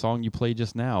 like that song you played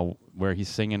just now, where he's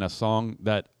singing a song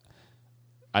that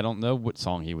I don't know what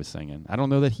song he was singing. I don't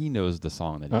know that he knows the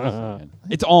song that he was singing.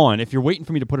 It's on. If you're waiting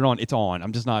for me to put it on, it's on.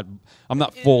 I'm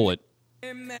not full.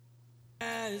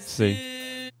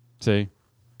 See,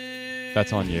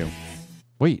 that's on you.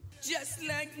 Wait, Just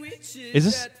like witches Is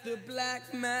this- at the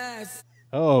black mass.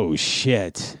 Oh,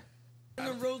 shit.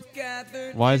 The rose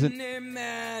gathered Why is in it- their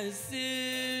masses.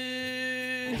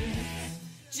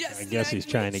 Just I guess he's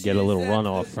like trying to get a little witches at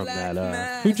runoff the from black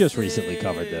that. Who just recently masses.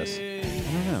 covered this?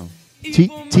 I don't know.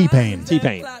 T-Pain.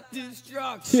 T-Pain.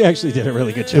 He actually did a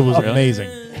really good It job. was amazing.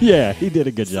 Yeah, he did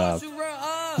a good job.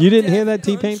 You didn't hear that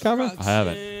T-Pain cover? I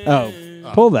haven't. Oh,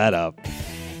 pull that up.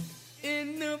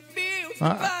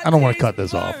 I don't want to cut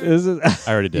this off. This is,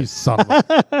 I already You did. son of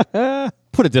a...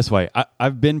 Put it this way: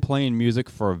 I've been playing music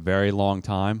for a very long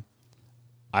time.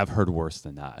 I've heard worse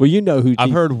than that. well, you know who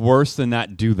I've heard worse than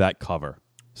that do that cover.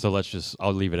 So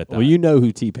I'll leave it at that. Well, you know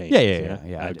who T-Pain Yeah, is.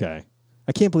 yeah, I do. Okay.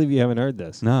 I can't believe you haven't heard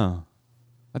this. No.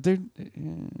 There are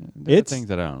It's- things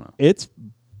that I don't know. It's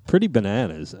pretty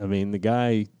bananas. I mean, the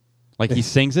guy, Like he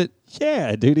sings it.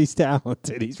 yeah, dude, he's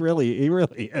talented. He really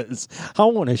is. I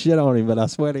want to shit on him, but I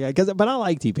swear to God, but I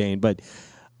like T-Pain, but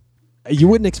you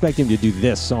wouldn't expect him to do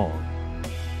this song.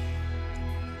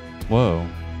 Whoa.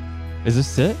 Is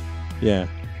this it? Yeah.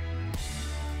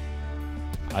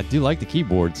 I do like the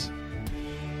keyboards.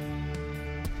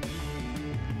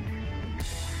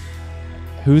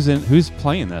 Who's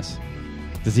playing this?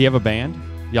 Does he have a band?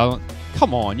 Y'all,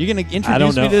 come on! You're gonna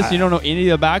introduce me know. to this? You don't know any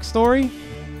of the backstory?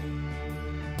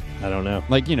 I don't know.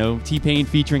 Like, T-Pain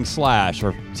featuring Slash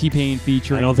or T-Pain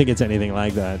featuring. I don't think it's anything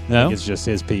like that. I No? think it's just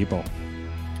his people.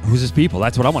 Who's his people?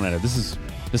 That's what I want to know. This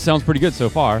sounds pretty good so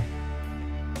far,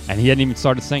 and he hadn't even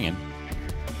started singing.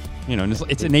 And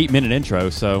it's an 8-minute intro,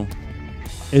 so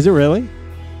Is it really?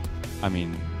 I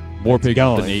mean, more It's pictures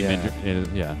than going, 8 yeah. minutes.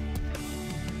 Yeah,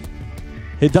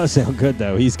 It does sound good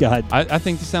though. He's got. I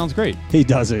think this sounds great. He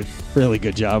does a really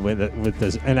good job with it with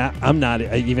this, and I'm not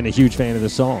even a huge fan of the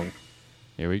song.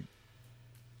 Here we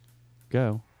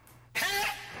go.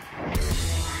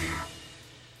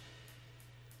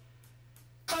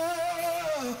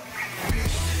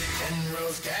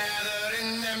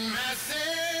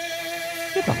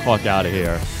 Get the fuck out of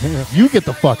here. You get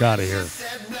the fuck out of here.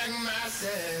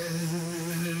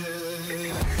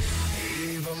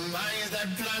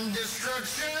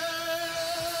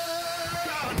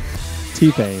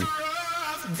 T-Pain.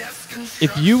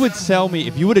 If you would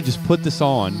have just put this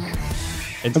on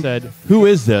and said, "Who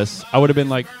is this?" I would have been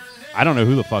like, "I don't know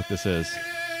who the fuck this is."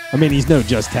 I mean, he's no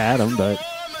Just Tatum, but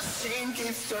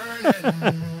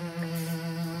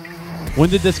When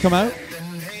did this come out?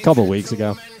 a couple weeks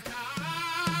ago.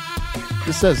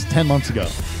 This says 10 months ago.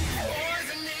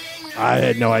 I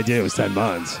had no idea it was 10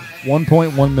 months.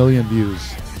 1.1 million views.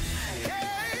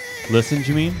 Listens,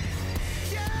 you mean?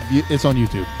 It's on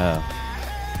YouTube. Oh.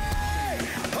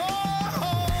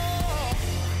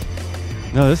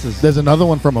 No, this is There's another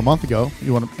one from a month ago.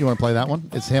 You want to play that one?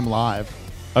 It's him live.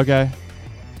 okay.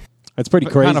 It's pretty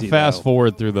crazy. Kind of fast though.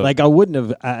 forward through the. Like I wouldn't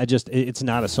have. It's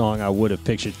not a song I would have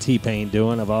pictured T-Pain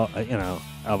doing of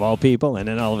all people, and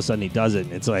then all of a sudden he does it,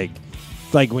 and it's like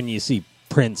when you see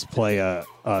Prince play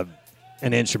an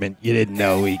instrument you didn't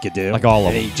know he could do, Like all of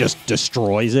and them. he just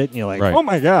destroys it, and you're like, Right. oh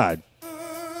my god.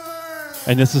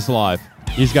 And this is live.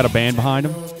 He's got a band behind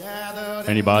him.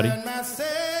 Anybody?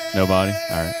 Nobody.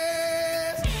 All right.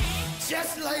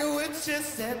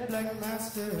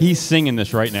 He's singing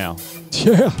this right now.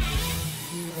 Yeah.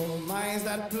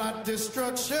 Is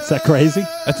that crazy?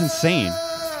 That's insane.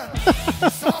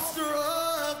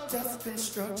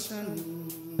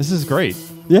 This is great.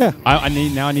 Yeah. I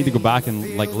need to go back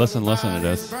and listen to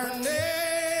this. Oh,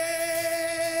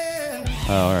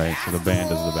 all right. So the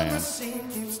band is the band.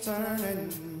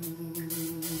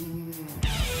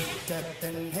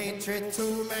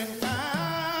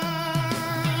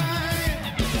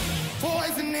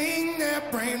 Poisoning their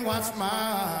brainwashed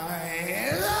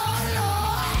minds.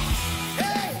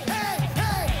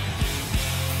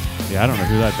 Yeah, I don't know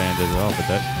who that band is at all, but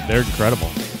they're incredible.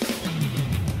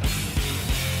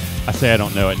 I say I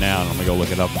don't know it now, and I'm gonna go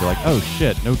look it up and be like, oh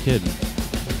shit, no kidding.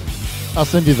 I'll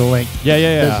send you the link.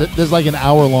 Yeah. There's like an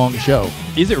hour-long show.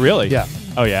 Is it really? Yeah.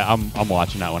 Oh yeah, I'm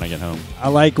watching that when I get home. I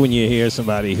like when you hear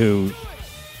somebody who,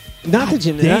 not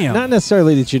damn. not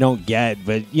necessarily that you don't get,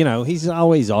 but he's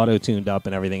always auto-tuned up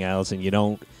and everything else, and you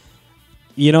don't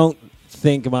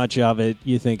think much of it.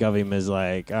 You think of him as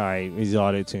like, all right, he's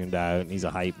auto-tuned out and he's a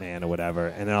hype man or whatever,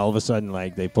 and then all of a sudden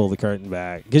they pull the curtain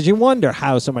back because you wonder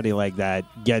how somebody like that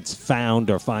gets found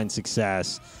or finds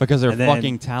success Because they're And then-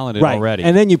 fucking talented right. already.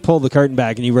 And then you pull the curtain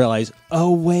back and you realize,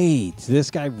 oh wait, this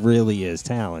guy really is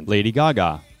talented. Lady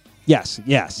Gaga. Yes.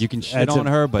 You can shit That's on a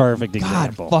her, but perfect God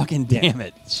example. fucking Yeah. damn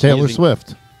it. She Taylor is-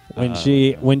 Swift. When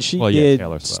she well, yeah, did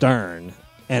Taylor Swift. Stern,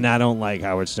 and I don't like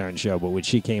Howard Stern's show, but when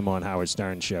she came on Howard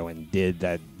Stern's show and did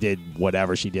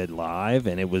whatever she did live,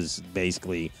 and it was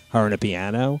basically her and a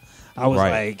piano, I was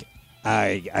Right.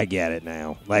 like, I get it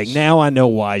now. Like now I know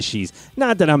why she's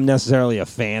not that I'm necessarily a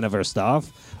fan of her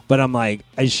stuff, but I'm like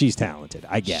she's talented.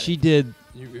 I get She it. did,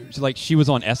 she was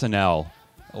on SNL,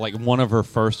 like one of her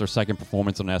first or second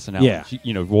performance on SNL. Yeah. She,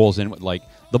 rolls in with like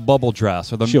the bubble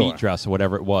dress or the Sure. meat dress or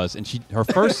whatever it was. And her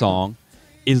first song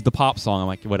is the pop song. I'm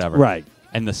like, whatever. Right.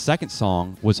 And the second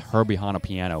song was her behind a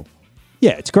piano.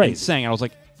 Yeah, it's And great. sang. I was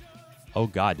like, oh,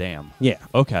 goddamn. Yeah.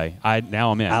 Okay.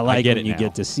 Now I'm in. I like get when it you now.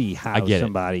 get to see how I get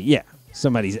it.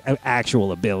 somebody's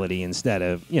actual ability instead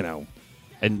of,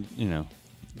 And,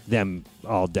 them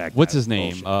all decked what's out his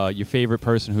name? bullshit. Your favorite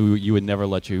person who you would never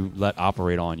let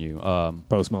operate on you?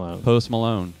 Post Malone. Post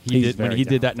Malone. He's When very he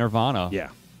did that Nirvana. Yeah.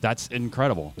 That's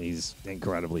incredible. He's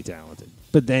incredibly talented.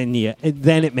 But then,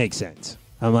 then it makes sense.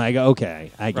 I'm like,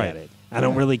 okay, I get Right. it. I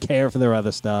don't really care for their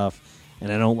other stuff,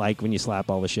 and I don't like when you slap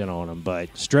all the shit on them.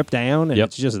 But stripped down and Yep.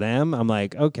 it's just them, I'm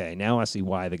like, okay, now I see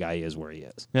why the guy is where he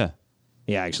is. Yeah.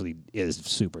 He actually is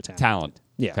super talented. Talent.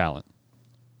 Yeah. Talent.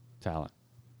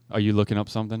 Are you looking up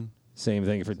something? Same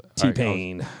thing for right,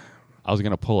 T-Pain. I was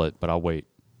going to pull it, but I'll wait.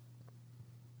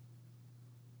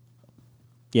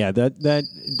 Yeah,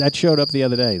 that showed up the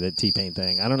other day, the T-Pain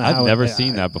thing. I don't know how I've never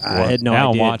seen that before. I had no now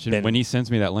idea. I'm watching. When he sends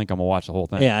me that link, I'm going to watch the whole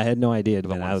thing. Yeah, I had no idea it'd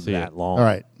I been wanna out see that it. long. All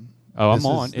right. Oh, This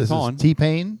I'm on. is- It's this on. is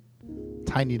T-Pain,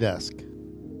 Tiny Desk.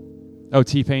 Oh,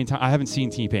 T-Pain. I haven't seen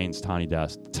T-Pain's Tiny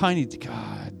Desk.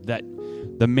 God,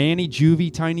 the Manny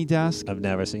Juvie Tiny Desk I've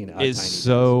never seen it. is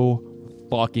so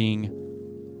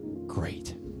fucking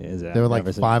great. There were like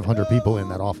 500 people in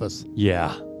that office.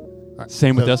 Yeah. All right,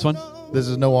 Same with so this one. This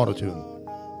is no auto-tune.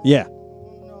 Yeah.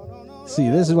 See,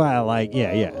 this is why I like.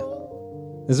 Yeah.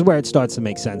 This is where it starts to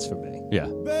make sense for me. Yeah.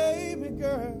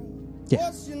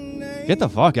 Yeah. Get the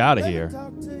fuck out of here.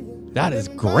 That is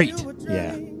great.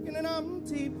 Yeah.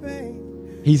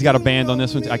 He's got a band on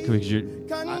this one.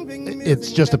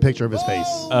 It's just a picture of his face.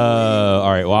 All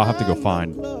right. Well, I'll have to go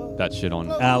find that shit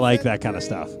on. I like that kind of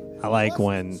stuff. I like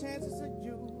when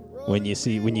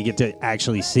you get to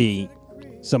actually see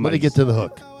Let somebody me get to the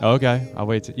hook. Okay. I'll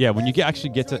wait. Yeah. When you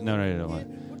actually get to no. I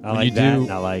When like you that. do-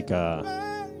 And I like.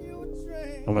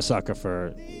 I'm a sucker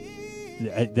for.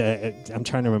 I'm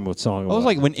trying to remember what song. It was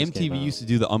like when just came MTV out. used to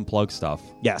do the unplugged stuff.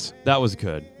 Yes. That was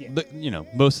good. But,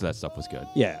 most of that stuff was good.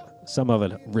 Yeah. Some of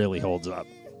it really holds up.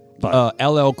 But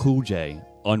LL Cool J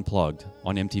Unplugged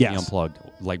on MTV Yes. Unplugged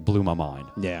blew my mind.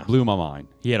 Yeah. Blew my mind.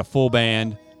 He had a full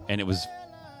band and it was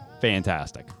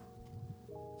fantastic.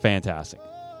 Fantastic.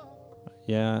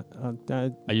 yeah.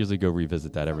 I usually go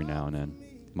revisit that every now and then.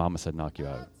 Mama Said Knock You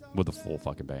Out with a full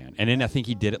fucking band. And then I think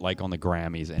he did it on the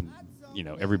Grammys and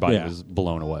everybody Yeah. was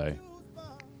blown away.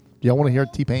 Do y'all want to hear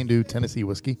T-Pain do Tennessee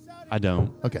Whiskey? I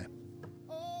don't. Okay.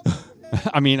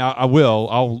 I mean, I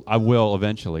will. I will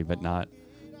eventually, but not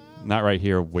right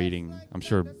here waiting. I'm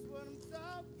sure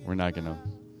we're not gonna.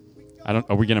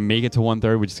 Are we gonna make it to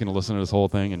 1:30? We're just gonna listen to this whole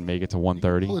thing and make it to Pull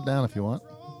 1:30. it down if you want.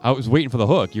 I was waiting for the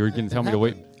hook. You were gonna tell me to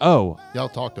wait. Oh, Y'all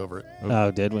talked over it. Oh,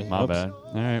 did we? my Oops. bad.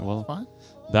 All right. Well, Fine.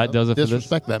 that does it for this.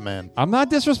 Disrespect that man. I'm not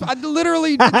disrespect. I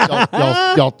literally.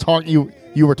 y'all talk.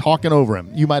 You were talking over him.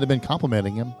 You might have been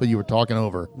complimenting him, but you were talking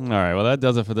over. All right. Well, that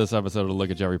does it for this episode of the Look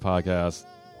at Jerry podcast.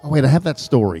 Oh wait, I have that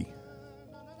story.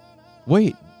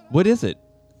 Wait, what is it?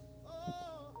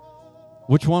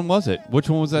 Which one was it? Which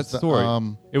one was that It's the, story?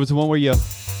 It was the one where you.